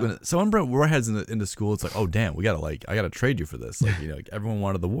 Oh yeah. When someone brought warheads into school, it's oh damn, we gotta I gotta trade you for this. Everyone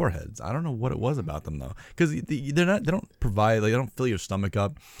wanted the warheads. I don't know what it was about them though, because they don't provide, they don't fill your stomach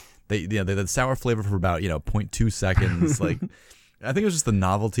up. They had sour flavor for about 0.2 seconds. I think it was just the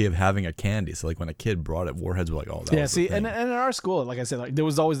novelty of having a candy. So when a kid brought it, Warheads were oh, that was the thing. And in our school, like I said, there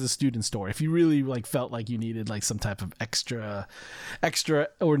was always the student store. If you really felt like you needed some type of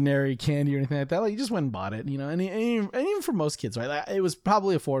extraordinary candy or anything like that, you just went and bought it, and even for most kids, right? It was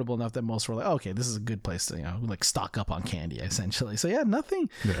probably affordable enough that most were okay, this is a good place to stock up on candy essentially. So yeah, nothing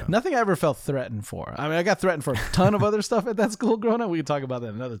I ever felt threatened for. I mean, I got threatened for a ton of other stuff at that school growing up. We could talk about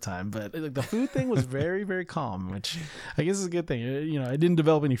that another time, but the food thing was very, very calm, which I guess is a good thing. I didn't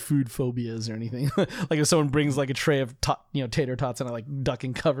develop any food phobias or anything. If someone brings a tray of tater tots and I duck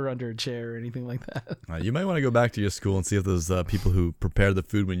and cover under a chair or anything like that. You might want to go back to your school and see if those people who prepared the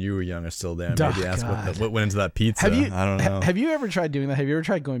food when you were young are still there. Maybe ask what went into that pizza. I don't know. Have you ever tried doing that? Have you ever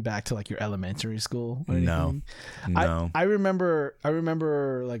tried going back to your elementary school or anything? No. I remember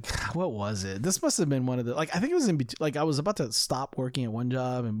what was it? This must have been one of the I think it was in between. I was about to stop working at one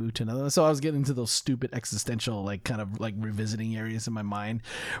job and move to another. So I was getting into those stupid existential revisiting areas in my mind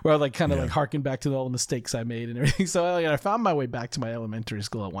where I harken back to all the mistakes I made and everything. So I found my way back to my elementary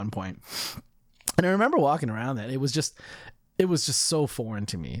school at one point, and I remember walking around that it was just so foreign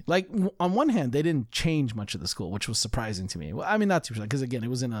to me. On one hand, they didn't change much of the school, which was surprising to me. Well, I mean, not too much, because again, it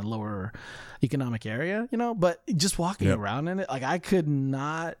was in a lower economic area, but just walking around in it, I could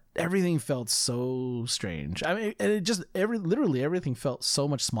not. Everything felt so strange. I mean, and it just literally everything felt so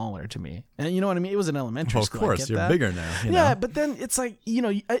much smaller to me. And you know what I mean? It was an elementary school. Of course, you're bigger now. Yeah, but then it's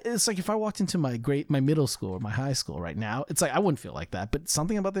it's if I walked into my middle school or my high school right now, it's I wouldn't feel like that. But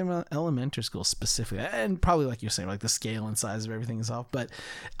something about the elementary school specifically, and probably like you're saying, the scale and size of everything is off. But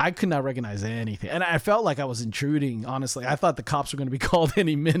I could not recognize anything, and I felt like I was intruding. Honestly, I thought the cops were going to be called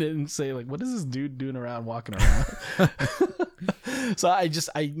any minute and say what is this dude doing around walking around? So I had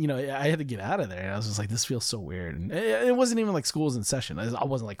to get out of there. And I was just this feels so weird. And it wasn't even schools in session. I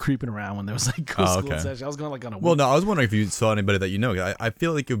wasn't creeping around when there was school in session. I was going on a week. Well, no, I was wondering if you saw anybody that I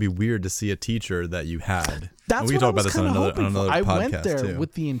feel like it would be weird to see a teacher that you had. That's we what can talk I was about this on another podcast. I podcast went there too.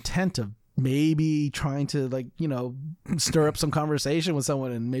 with the intent of maybe trying to like, you know, stir up some conversation with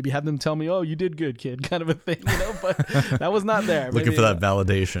someone and maybe have them tell me, oh, you did good, kid, kind of a thing, you know, but that was not there. Looking for that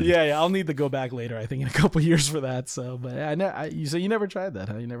validation. Yeah. I'll need to go back later, I think, in a couple years for that. So, but so you never tried that,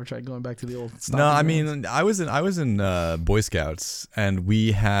 huh? You never tried going back to the old stuff? No, I mean, I was in Boy Scouts, and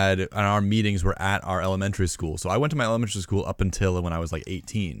we had, and our meetings were at our elementary school. So I went to my elementary school up until when I was like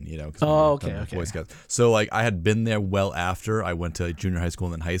 18, you know. Okay. Boy Scouts. So like I had been there well after I went to junior high school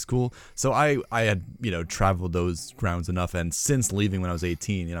and then high school. So I had, you know, traveled those grounds enough, and since leaving when I was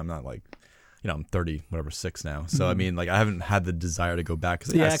 18, you know, I'm not like, you know, I'm 30, whatever, 6 now. So, I mean, like, I haven't had the desire to go back.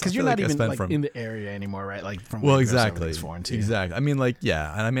 Because you're not even like in the area anymore, right? Like, from exactly. Exactly. I mean, like,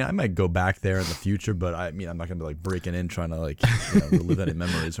 yeah. And I mean, I might go back there in the future, but I mean, I'm not going to be like breaking in trying to like, you know, relive any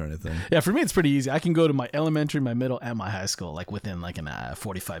memories or anything. Yeah, for me, it's pretty easy. I can go to my elementary, my middle, and my high school, like within like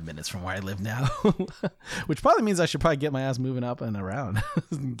 45 minutes from where I live now, which probably means I should probably get my ass moving up and around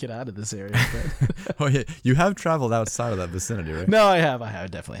and get out of this area. Oh, yeah. You have traveled outside of that vicinity, right? No, I have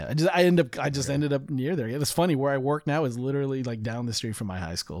definitely have. I just ended up near there. It's funny, where I work now is literally like down the street from my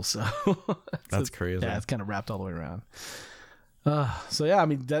high school. So that's crazy. Yeah, it's kind of wrapped all the way around. So yeah, I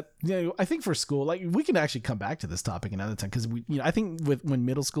mean that. You know, I think for school, like we can actually come back to this topic another time because we, you know, I think when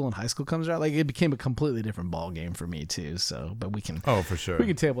middle school and high school comes around, like it became a completely different ball game for me too. So, but we can. Oh, for sure. We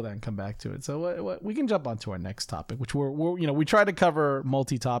can table that and come back to it. So we can jump on to our next topic, which we're you know, we try to cover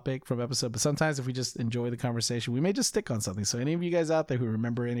multi-topic from episode, but sometimes if we just enjoy the conversation, we may just stick on something. So any of you guys out there who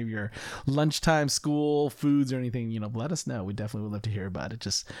remember any of your lunchtime school foods or anything, you know, let us know. We definitely would love to hear about it.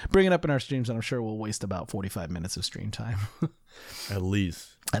 Just bring it up in our streams, and I'm sure we'll waste about 45 minutes of stream time. At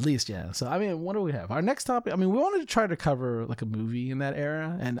least, yeah. So I mean, what do we have? Our next topic, I mean, we wanted to try to cover like a movie in that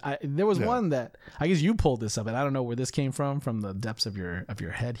era, and there was one that I guess you pulled this up, and I don't know where this came from the depths of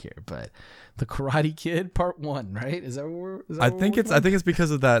your head here, but The Karate Kid Part 1, right? Is that where? I think it's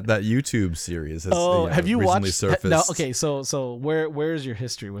because of that YouTube series. Have you watched? Surfaced. No, okay. So where's your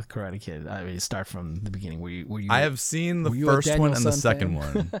history with Karate Kid? I mean, start from the beginning. Were you? I have seen the first one and the second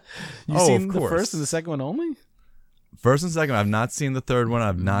one. You've seen the first and the second one only? First and second, I've not seen the third one.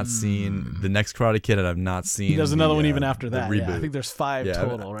 I've not seen the next Karate Kid, and I've not seen. There's another one even after that. Reboot. Yeah, I think there's 5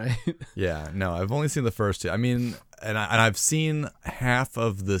 total, right? Yeah, no, I've only seen the first 2. I mean, and I've seen half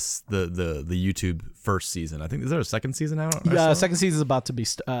of the YouTube first season. I think, is there a second season out? Yeah, second season is about to be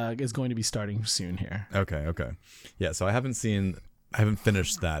is going to be starting soon here. Okay. Yeah, so I haven't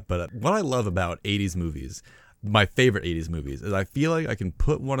finished that, but what I love about 80s movies, my favorite 80s movies, is I feel like I can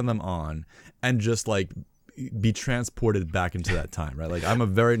put one of them on and just like be transported back into that time, right? Like, I'm a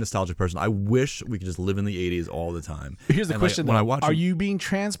very nostalgic person. I wish we could just live in the 80s all the time. Here's the question, like, when I watch are you being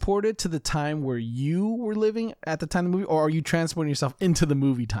transported to the time where you were living at the time of the movie, or are you transporting yourself into the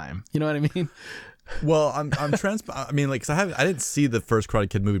movie time? You know what I mean? Well, I mean, like, 'cause I didn't see the first Karate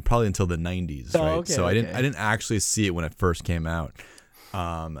Kid movie probably until the 90s, right? Okay. I didn't actually see it when it first came out.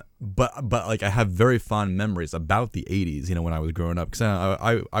 But like, I have very fond memories about the 80s, you know, when I was growing up, because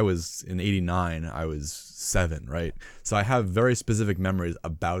I was in 89, I was 7, right? So I have very specific memories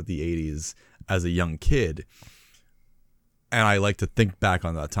about the 80s as a young kid. And I like to think back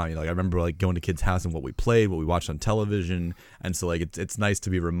on that time. You know, like, I remember like going to kids' house and what we played, what we watched on television, and so like it's nice to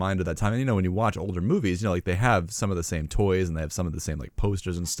be reminded of that time. And you know, when you watch older movies, you know, like they have some of the same toys and they have some of the same like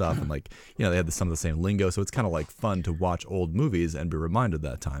posters and stuff, and like, you know, they have some of the same lingo. So it's kind of like fun to watch old movies and be reminded of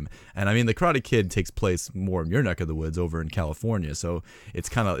that time. And I mean, The Karate Kid takes place more in your neck of the woods over in California, so it's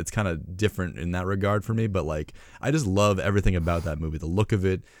kind of different in that regard for me. But like, I just love everything about that movie, the look of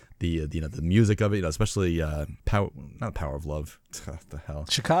it. The you know, the music of it, you know, especially Power of Love. What the hell?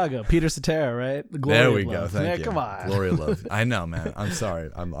 Chicago, Peter Cetera, right? The Glory there we of go. Love. Thank you. Come on, Glory of Love. I know, man. I'm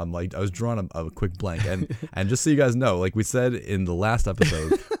sorry. I'm like, I was drawing a quick blank, and just so you guys know, like we said in the last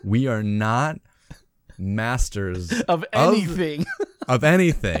episode, we are not masters of anything. Of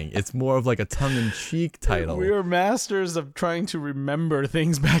anything. It's more of like a tongue-in-cheek title. We are masters of trying to remember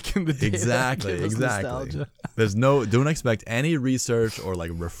things back in the day. Exactly. Don't expect any research or like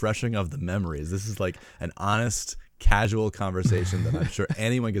refreshing of the memories. This is like an honest, casual conversation that I'm sure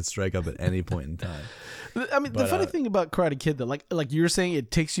anyone could strike up at any point in time. I mean, the funny thing about Karate Kid, though, like you're saying,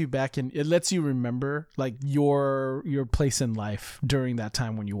 it takes you back and it lets you remember like your place in life during that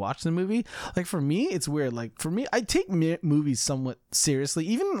time when you watch the movie. Like for me, it's weird. Like for me, I take movies somewhat seriously.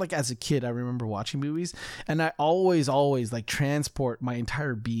 Even like as a kid, I remember watching movies, and I always like transport my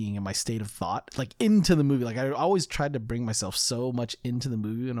entire being and my state of thought like into the movie. Like I always tried to bring myself so much into the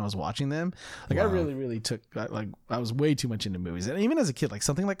movie when I was watching them. Like wow. I really took like I was way too much into movies. And even as a kid, like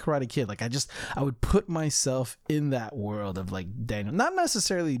something like Karate Kid, like I would put myself in that world of like Daniel, not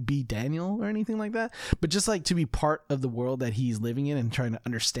necessarily be Daniel or anything like that, but just like to be part of the world that he's living in and trying to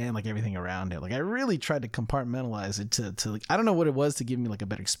understand like everything around it. Like I really tried to compartmentalize it to like, I don't know what it was to give me like a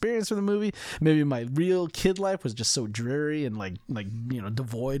better experience for the movie. Maybe my real kid life was just so dreary and like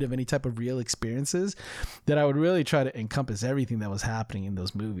devoid of any type of real experiences that I would really try to encompass everything that was happening in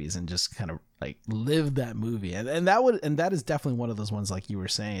those movies and just kind of like live that movie. And that is definitely one of those ones, like you were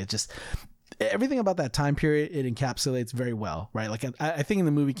saying, it just, everything about that time period, it encapsulates very well, right? Like I think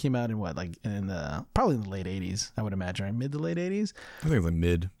the movie came out in probably in the late 80s, I would imagine, right? Mid to late 80s. I think it's like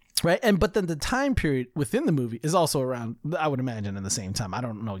mid. Right. But then the time period within the movie is also around, I would imagine, in the same time. I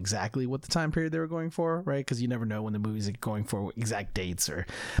don't know exactly what the time period they were going for, right? Because you never know when the movies are going for exact dates,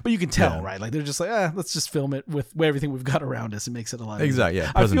 but you can tell, right? Like they're just like, let's just film it with everything we've got around us. It makes it a lot exactly.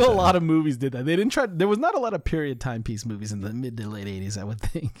 Yeah. I feel a lot of movies did that. They didn't try. There was not a lot of period timepiece movies in the mid to late 80s, I would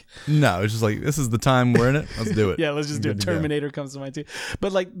think. No, it's just like, this is the time we're in it. Let's do it. Yeah, let's just do it. Terminator comes to mind too.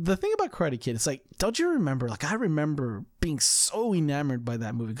 But like the thing about Karate Kid, it's like, don't you remember? Like I remember being so enamored by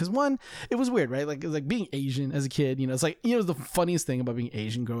that movie because one, it was weird, right? Like it was like being Asian as a kid, it's like, the funniest thing about being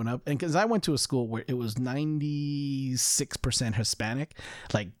Asian growing up. And because I went to a school where it was 96% Hispanic,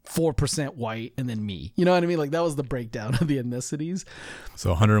 like 4% white, and then me. You know what I mean? Like that was the breakdown of the ethnicities.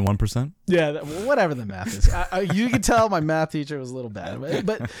 So 101%? Yeah, whatever the math is. You can tell my math teacher was a little bad,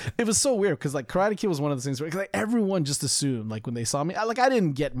 but it was so weird because like Karate Kid was one of those things where like everyone just assumed, like when they saw me, I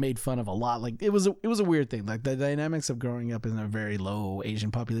didn't get made fun of a lot. Like it was a weird thing. Like the dynamics of growing up in a very low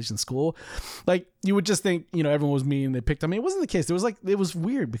Asian population school, like you would just think, everyone was mean, they picked on me. It wasn't the case. It was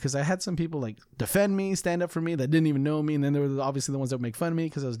weird because I had some people like defend me, stand up for me that didn't even know me, and then there were obviously the ones that would make fun of me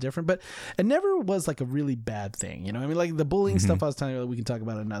because I was different. But it never was like a really bad thing, I mean, like the bullying stuff I was telling you, we can talk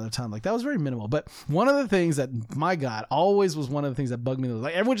about it another time. Like that was very minimal. But one of the things that, my God, always was one of the things that bugged me,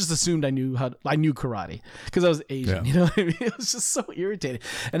 like everyone just assumed I knew karate because I was Asian. You know what I mean? It was just so irritating.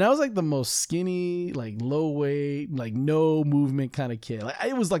 And I was like the most skinny, like low weight, like no movement kind of kid. Like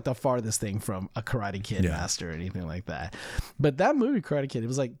it was like the farthest thing from a Karate Kid master or anything like that. But that movie Karate Kid, it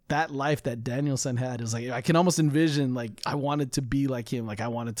was like that life that Daniel-san had. It was like I can almost envision like I wanted to be like him. Like I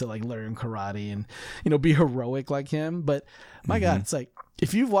wanted to like learn karate and be heroic like him. But my God, it's like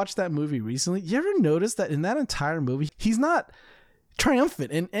if you've watched that movie recently, you ever notice that in that entire movie he's not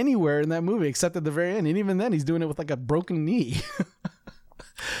triumphant in anywhere in that movie except at the very end, and even then he's doing it with like a broken knee.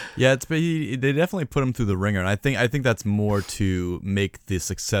 Yeah, they definitely put him through the ringer, and I think that's more to make the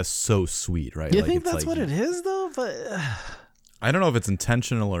success so sweet, right? You think that's what it is, though? But I don't know if it's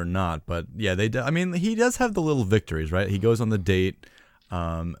intentional or not, but yeah, I mean, he does have the little victories, right? He goes on the date,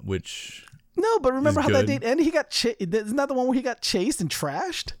 which no, but remember how that date ended? He got isn't that the one where he got chased and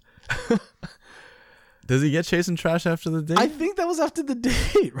trashed? Does he get chased and trashed after the date? I think that was after the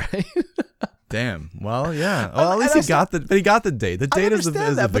date, right? Damn. Well, yeah. Well, at least he got the date. The date is the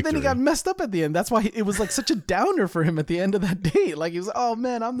victory. But then he got messed up at the end. That's why it was like such a downer for him at the end of that date. Like he was like, oh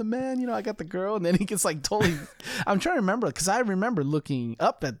man, I'm the man. I got the girl. And then he gets like totally. I'm trying to remember because I remember looking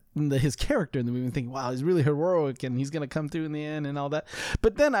up at his character in the movie and thinking, wow, he's really heroic and he's gonna come through in the end and all that.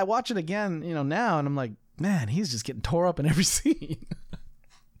 But then I watch it again, now, and I'm like, man, he's just getting tore up in every scene.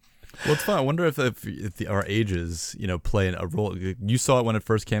 Well, it's fun. I wonder if our ages, play a role. You saw it when it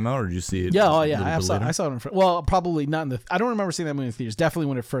first came out, or did you see it? Yeah, I saw it. Well, probably not in the. I don't remember seeing that movie in theaters. Definitely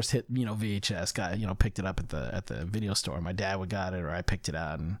when it first hit, VHS. Picked it up at the video store. My dad would got it, or I picked it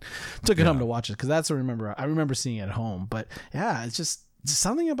out and took it home to watch it because that's what I remember seeing it at home. But yeah, it's just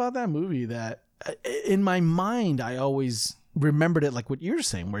something about that movie that in my mind I always remembered it like what you're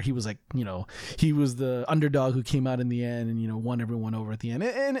saying, where he was like, he was the underdog who came out in the end and, won everyone over at the end.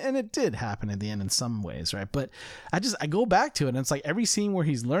 And it did happen at the end in some ways, right? But I go back to it and it's like every scene where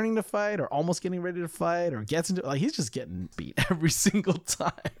he's learning to fight or almost getting ready to fight or gets into, like, he's just getting beat every single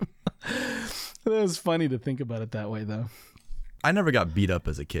time. It was funny to think about it that way, though. I never got beat up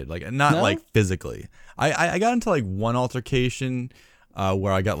as a kid, like like physically. I got into like one altercation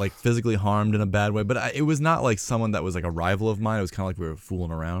where I got like physically harmed in a bad way, but it was not like someone that was like a rival of mine. It was kind of like we were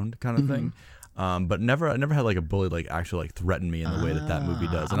fooling around kind of thing. But I never had like a bully like actually like threaten me in the way that movie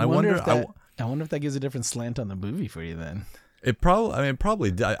does. And I wonder if that gives a different slant on the movie for you then. It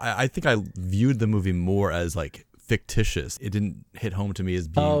probably did. I think I viewed the movie more as like fictitious. It didn't hit home to me as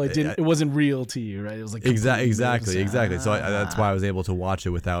being. It wasn't real to you, right? It was like exactly. So that's why I was able to watch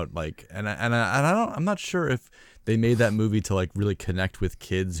it without like, I'm not sure if they made that movie to like really connect with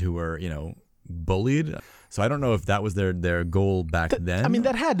kids who were bullied. So I don't know if that was their goal back then. I mean,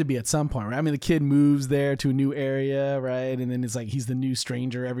 that had to be at some point, right? I mean, the kid moves there to a new area, right? And then it's like he's the new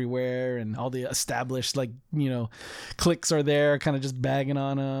stranger everywhere, and all the established, like, cliques are there kind of just bagging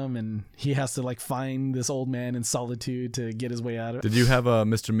on him, and he has to like find this old man in solitude to get his way out of it. Did you have a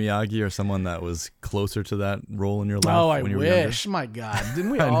Mr. Miyagi or someone that was closer to that role in your life? Oh, I when you wish. My God.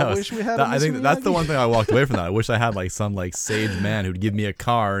 Didn't we all wish we had a Mr. I think Miyagi? that's the one thing I walked away from that. I wish I had like some like sage man who'd give me a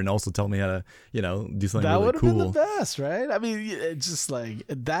car and also tell me how to, do something that really would have cool. been the best, right? I mean, it's just like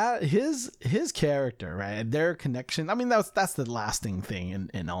that. His character, right? And their connection. I mean, that's the lasting thing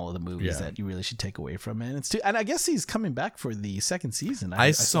in all of the movies that you really should take away from it. And I guess he's coming back for the second season.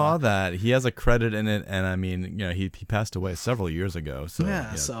 I saw that he has a credit in it, and I mean, he passed away several years ago, so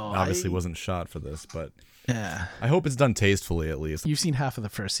so obviously wasn't shot for this, but yeah, I hope it's done tastefully at least. You've seen half of the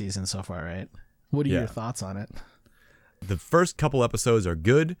first season so far, right? What are your thoughts on it? The first couple episodes are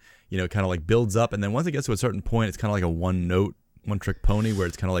good, kind of like builds up, and then once it gets to a certain point, it's kind of like a one-trick pony where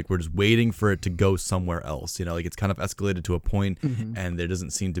it's kind of like we're just waiting for it to go somewhere else. Like it's kind of escalated to a point, and there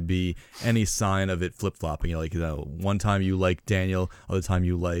doesn't seem to be any sign of it flip-flopping. One time you like Daniel, other time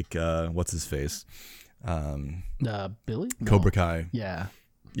you like what's his face, Billy, Cobra Kai.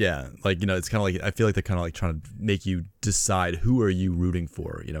 Yeah, like it's kind of like I feel like they're kind of like trying to make you decide who are you rooting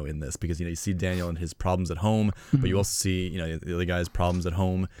for, in this, because you see Daniel and his problems at home, but you also see the other guy's problems at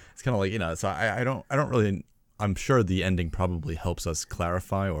home. It's kind of like so I don't really. I'm sure the ending probably helps us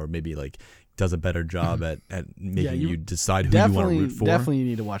clarify, or maybe like does a better job at making you decide who you want to root for. Definitely you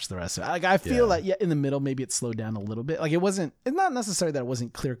need to watch the rest of it. Like I feel like in the middle maybe it slowed down a little bit. Like it's not necessarily that it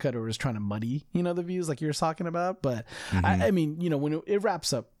wasn't clear cut or was trying to muddy, the views like you were talking about. But I mean, when it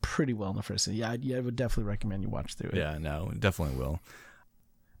wraps up pretty well in the first season, I would definitely recommend you watch through it. Yeah, no, definitely will.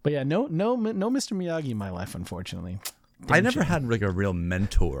 But yeah, no Mr. Miyagi in my life, unfortunately. I never had like a real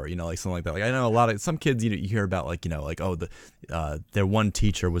mentor, like something like that. Like I know a lot of some kids, you hear about like their one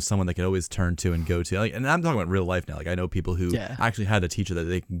teacher was someone they could always turn to and go to. Like, and I'm talking about real life now. Like I know people who actually had a teacher that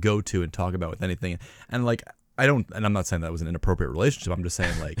they can go to and talk about with anything. And like and I'm not saying that was an inappropriate relationship. I'm just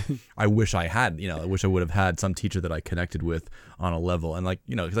saying like I wish I had, I wish I would have had some teacher that I connected with on a level. And like,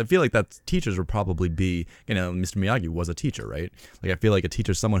 because I feel like that teachers would probably be, Mr. Miyagi was a teacher, right? Like I feel like a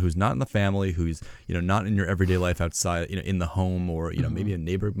teacher is someone who's not in the family, who's, not in your everyday life outside, in the home, or, maybe a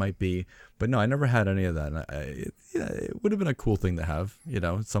neighbor might be. But no, I never had any of that. And it would have been a cool thing to have,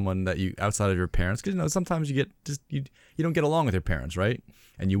 someone that you outside of your parents, because sometimes you get you don't get along with your parents, right?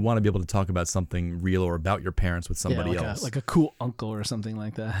 And you want to be able to talk about something real or about your parents with somebody else, like a cool uncle or something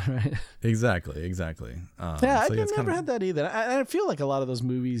like that, right? Exactly. I never had that either. I feel like a lot of those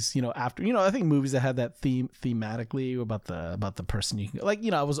movies, after I think movies that had that theme thematically about the person you can, like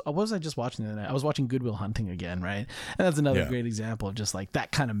what was I just watching the other night? I was watching Good Will Hunting again, right? And that's another great example of just like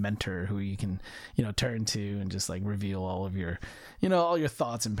that kind of mentor who you can turn to and just like reveal all of your all your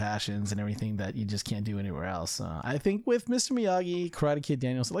thoughts and passions and everything that you just can't do anywhere else. I think with Mr. Miyagi, Karate Kid,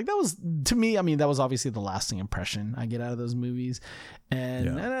 Daniel, like that was, to me, I mean, that was obviously the lasting impression I get out of those movies. And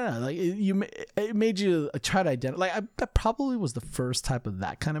I don't know, like it made you try to identify. Like that probably was the first type of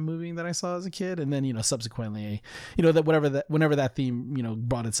that kind of movie that I saw as a kid. And then subsequently, that whenever that theme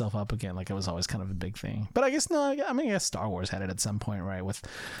brought itself up again, like it was always kind of a big thing. But I guess I guess Star Wars had it at some point, right, with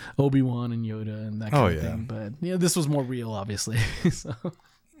Obi-Wan and Yoda and that kind of thing. But this was more real, obviously. So.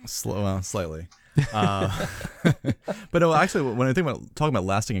 Slightly. But no, actually, when I think about talking about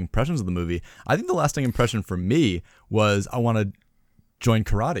lasting impressions of the movie, I think the lasting impression for me was I want to join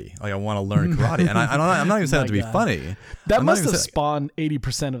karate. Like I want to learn karate, and I'm not even saying that to be funny. That must have spawned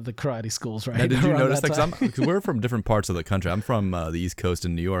 80% of the karate schools, right? Now, did you notice that? Because we're from different parts of the country. I'm from the East Coast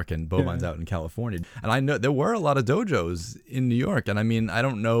in New York, and Bovine's out in California. And I know there were a lot of dojos in New York, and I mean, I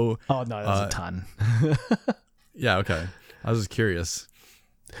don't know. Oh no, there's a ton. Yeah, okay. I was just curious.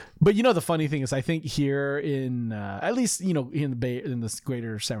 But the funny thing is, I think here in at least in this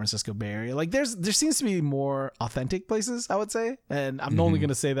greater San Francisco Bay Area, like there seems to be more authentic places, I would say, and I'm only going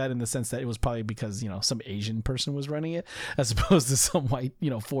to say that in the sense that it was probably because some Asian person was running it as opposed to some white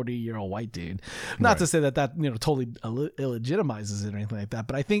 40-year-old white dude. Not to say that totally illegitimizes it or anything like that,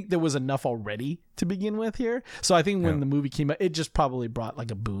 but I think there was enough already to begin with here. So I think when the movie came out, it just probably brought like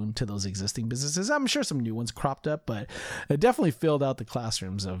a boon to those existing businesses. I'm sure some new ones cropped up, but it definitely filled out the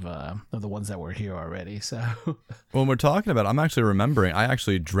classrooms of the ones that were here already. So when we're talking about, I'm actually remembering I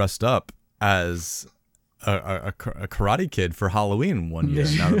actually dressed up as a karate kid for Halloween one year.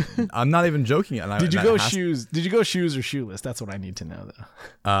 Now, I'm not even joking. Did you go shoes or shoeless? That's what I need to know,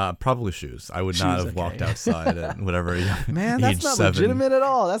 though. Probably shoes. I would not have walked outside at whatever. Man, that's not 7. Legitimate at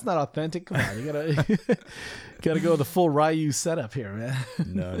all. That's not authentic. Come on, you gotta go with the full Ryu setup here, man.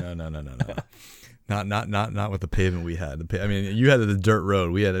 No. Not with the pavement we had. I mean, you had the dirt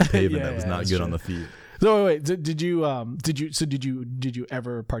road. We had a pavement that was not good on the feet. So wait, did you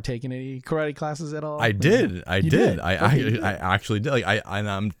ever partake in any karate classes at all? I did. I actually did. Like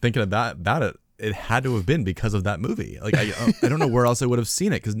I'm thinking about it. It had to have been because of that movie. Like I don't know where else I would have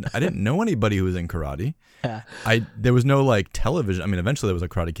seen it because I didn't know anybody who was in karate. Yeah. There was no like television. I mean, eventually there was a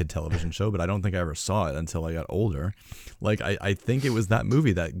Karate Kid television show, but I don't think I ever saw it until I got older. Like I think it was that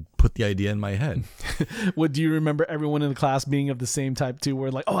movie that put the idea in my head. What do you remember everyone in the class being of the same type too, where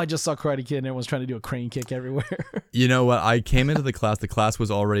like, oh, I just saw Karate Kid and everyone's trying to do a crane kick everywhere? You know what? I came into the class. The class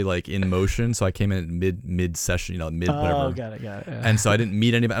was already like in motion, so I came in mid session. Whatever. Oh, got it. Yeah. And so I didn't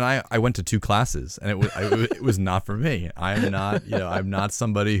meet anybody. And I went to 2 classes, and it was not for me. I'm not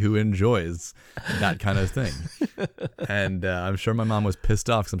somebody who enjoys that kind of thing. And I'm sure my mom was pissed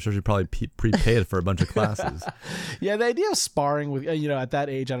off because I'm sure she probably prepaid for a bunch of classes. Yeah, the idea of sparring with at that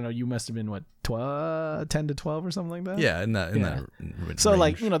age, I don't know, you must have been what, 10 to 12 or something like that. Yeah, in that so range.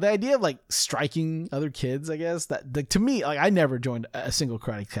 like the idea of like striking other kids, I guess that to me, like I never joined a single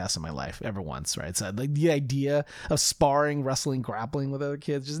karate class in my life ever once, right? So like the idea of sparring, wrestling, grappling with other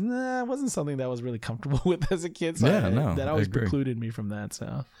kids just wasn't something that I was really comfortable with as a kid. So that always precluded me from that.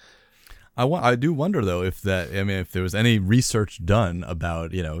 So I do wonder though if there was any research done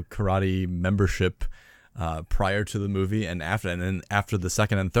about karate membership prior to the movie and then after the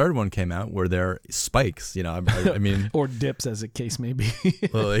second and third one came out, were there spikes? I mean, or dips, as the case may be.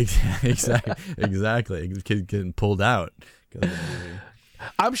 Well, exactly. Kid getting pulled out.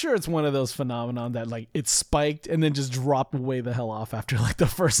 I'm sure it's one of those phenomenon that like it spiked and then just dropped way the hell off after like the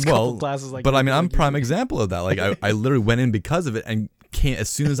first couple classes. Like, but I mean, I'm prime example of that. Like I literally went in because of it and as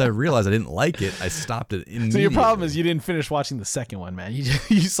soon as I realized I didn't like it, I stopped it immediately. So your problem is you didn't finish watching the second one, man. You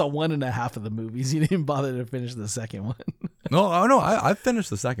saw 1.5 of the movies. You didn't bother to finish the second one. No, I finished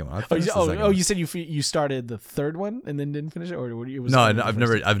the second one. You said you started the third one and then didn't finish it, or was no? I've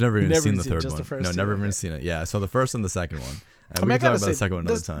never even seen the third one. No, never even seen it. Yeah, so the first and the second one. We can talk about the second one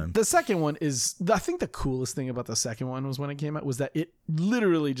another time. The second one is, I think the coolest thing about the second one was when it came out was that it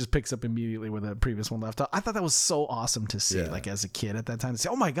literally just picks up immediately where the previous one left off. I thought that was so awesome to see, like as a kid at that time, to say,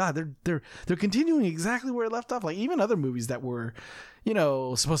 oh my God, they're continuing exactly where it left off. Like even other movies that were,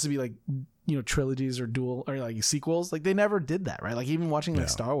 supposed to be like, trilogies or dual or like sequels, like they never did that, right? Like even watching like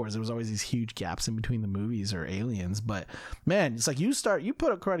Star Wars, there was always these huge gaps in between the movies, or Aliens. But man, it's like you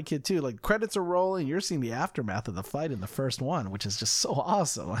put up Karate Kid 2, like credits are rolling, you're seeing the aftermath of the fight in the first one, which is just so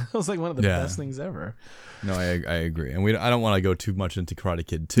awesome. It was like one of the best things ever. No, I agree, and I don't want to go too much into Karate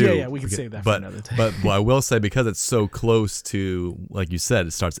Kid 2. Yeah, we can save that for another time. But I will say, because it's so close to, like you said,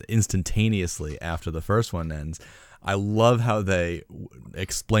 it starts instantaneously after the first one ends. I love how they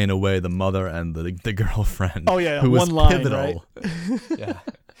explain away the mother and the girlfriend. Oh yeah, who was one line, pivotal. Right? Yeah,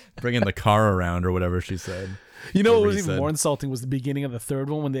 bringing the car around or whatever she said. What was even more insulting was the beginning of the third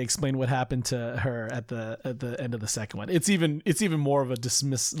one when they explained what happened to her at the end of the second one. It's even more of a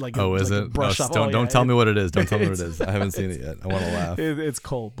dismiss, like is like it? A brush off. Don't tell me what it is. Don't tell me what it is. I haven't seen it yet. I want to laugh. It's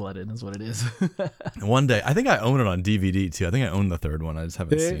cold blooded, is what it is. One day, I think I own it on DVD too. I think I own the third one. I just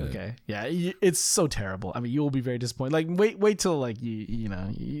haven't seen it. Okay, yeah, it's so terrible. I mean, you will be very disappointed. Like wait till like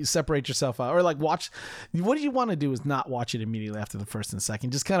you separate yourself out, or like watch. What you want to do is not watch it immediately after the first and second.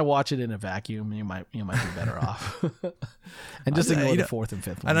 Just kind of watch it in a vacuum. You might be better off. And just ignore the fourth and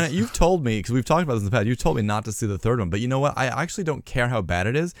fifth one. And you've told me, because we've talked about this in the past, you've told me not to see the third one. But you know what? I actually don't care how bad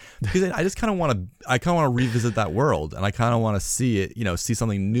it is, because I just kind of want to revisit that world, and I kind of want to see it, see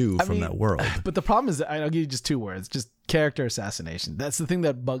something new from that world. But the problem is that I'll give you just 2 words: just character assassination. That's the thing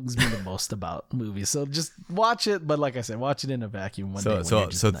that bugs me the most about movies. So just watch it, but like I said, watch it in a vacuum.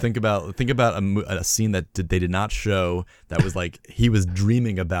 So think about a scene that they did not show, that was like he was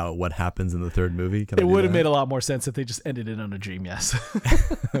dreaming about what happens in the third movie. It would have made a lot more sense if they just ended it on a dream. Yes.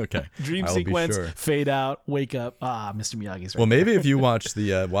 Okay. Dream sequence, fade out, wake up. Mr. Miyagi's right. Well, maybe if you watch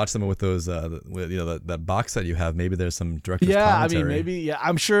them with those, that box set you have, maybe there's some director's commentary. I mean, maybe. Yeah,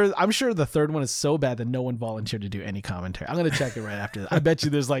 I'm sure the third one is so bad that no one volunteered to do any commentary. I'm gonna check it right after that. I bet you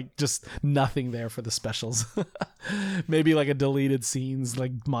there's like just nothing there for the specials. Maybe like a deleted scenes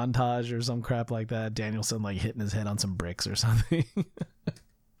like montage or some crap like that. Danielson like hitting his head on some bricks or something.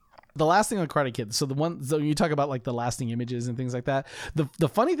 The last thing on Karate Kid, so you talk about like the lasting images and things like that. The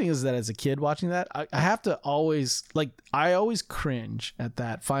funny thing is that as a kid watching that, I have to always I always cringe at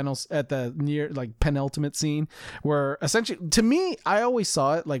the near like penultimate scene where essentially, to me, I always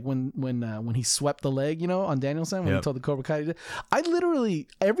saw it like when he swept the leg, on Danielson when he told the Cobra Kai. I literally,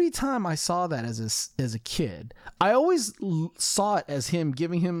 every time I saw that as a kid, I always saw it as him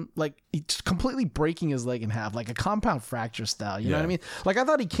giving him like completely breaking his leg in half, like a compound fracture style. You know what I mean? Like I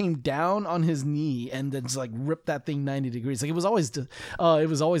thought he came down on his knee and then just like rip that thing 90 degrees. Like it was always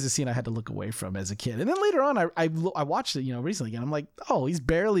a scene I had to look away from as a kid. And then later on, I watched it, recently again. I'm like, oh, he's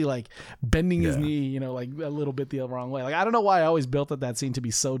barely like bending his knee, like a little bit the wrong way. Like I don't know why I always built up that scene to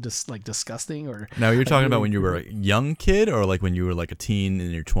be so disgusting. Or now you're talking about when you were a young kid, or like when you were like a teen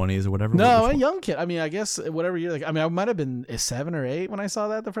in your 20s or whatever. No, a young kid. I mean, I guess whatever year. Like, I mean, I might have been 7 or 8 when I saw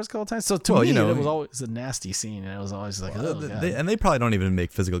that the first couple of times. So to me, it was always a nasty scene, and it was always like, they probably don't even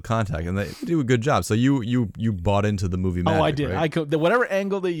make physical contact, and they do a good job. So you bought into the movie magic. Oh, I did. Right? Whatever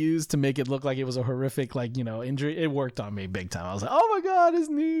angle they used to make it look like it was a horrific injury, it worked on me big time. I was like, oh my god, his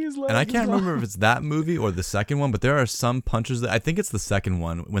knee is. And I can't remember if it's that movie or the second one, but there are some punches that I think it's the second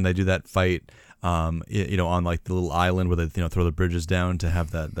one when they do that fight. On like the little island where they throw the bridges down to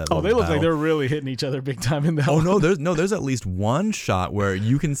have that. Oh, they look like they're really hitting each other big time in that. Oh there's at least one shot where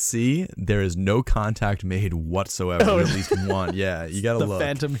you can see there is no contact made whatsoever. Oh. At least one. Yeah, you gotta look. The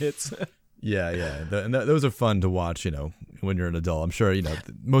phantom hits. Yeah. And those are fun to watch, when you're an adult. I'm sure,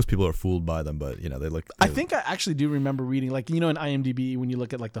 most people are fooled by them, but, they look. I think I actually do remember reading, like, in IMDb, when you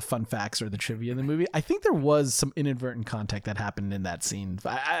look at, like, the fun facts or the trivia in the movie, I think there was some inadvertent contact that happened in that scene.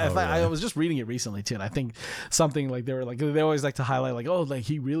 I was just reading it recently, too, and I think something, like, they always like to highlight, like, oh, like,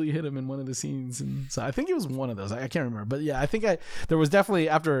 he really hit him in one of the scenes. And so I think it was one of those. I can't remember. But, yeah, I think there was definitely,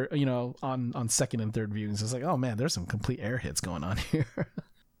 after, on second and third viewings, it's like, oh, man, there's some complete air hits going on here.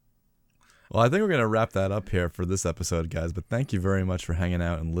 Well, I think we're going to wrap that up here for this episode, guys. But thank you very much for hanging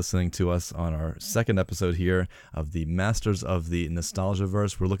out and listening to us on our second episode here of the Masters of the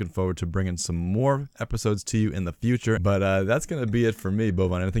Nostalgiaverse. We're looking forward to bringing some more episodes to you in the future. But that's going to be it for me,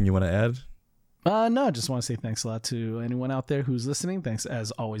 Bovine. Anything you want to add? No, just want to say thanks a lot to anyone out there who's listening. Thanks,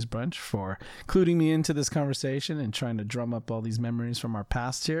 as always, Brunch, for including me into this conversation and trying to drum up all these memories from our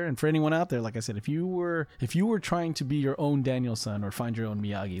past here. And for anyone out there, like I said, if you were trying to be your own Daniel-san or find your own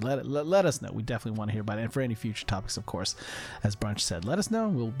Miyagi, let us know. We definitely want to hear about it. And for any future topics, of course, as Brunch said, let us know.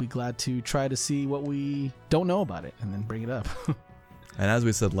 We'll be glad to try to see what we don't know about it and then bring it up. And as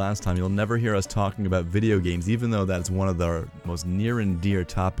we said last time, you'll never hear us talking about video games, even though that's one of our most near and dear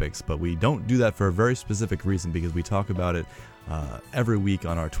topics. But we don't do that for a very specific reason, because we talk about it every week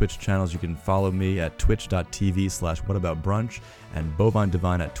on our Twitch channels. You can follow me at twitch.tv/whataboutbrunch and Bovine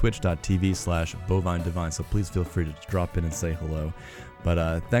Divine at twitch.tv/Bovine Divine. So please feel free to drop in and say hello.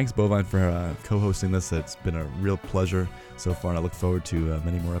 But thanks, Bovine, for co-hosting this. It's been a real pleasure so far, and I look forward to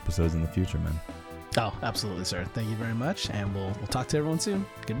many more episodes in the future, man. Oh, absolutely, sir. Thank you very much, and we'll talk to everyone soon.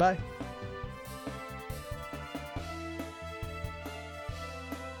 Goodbye.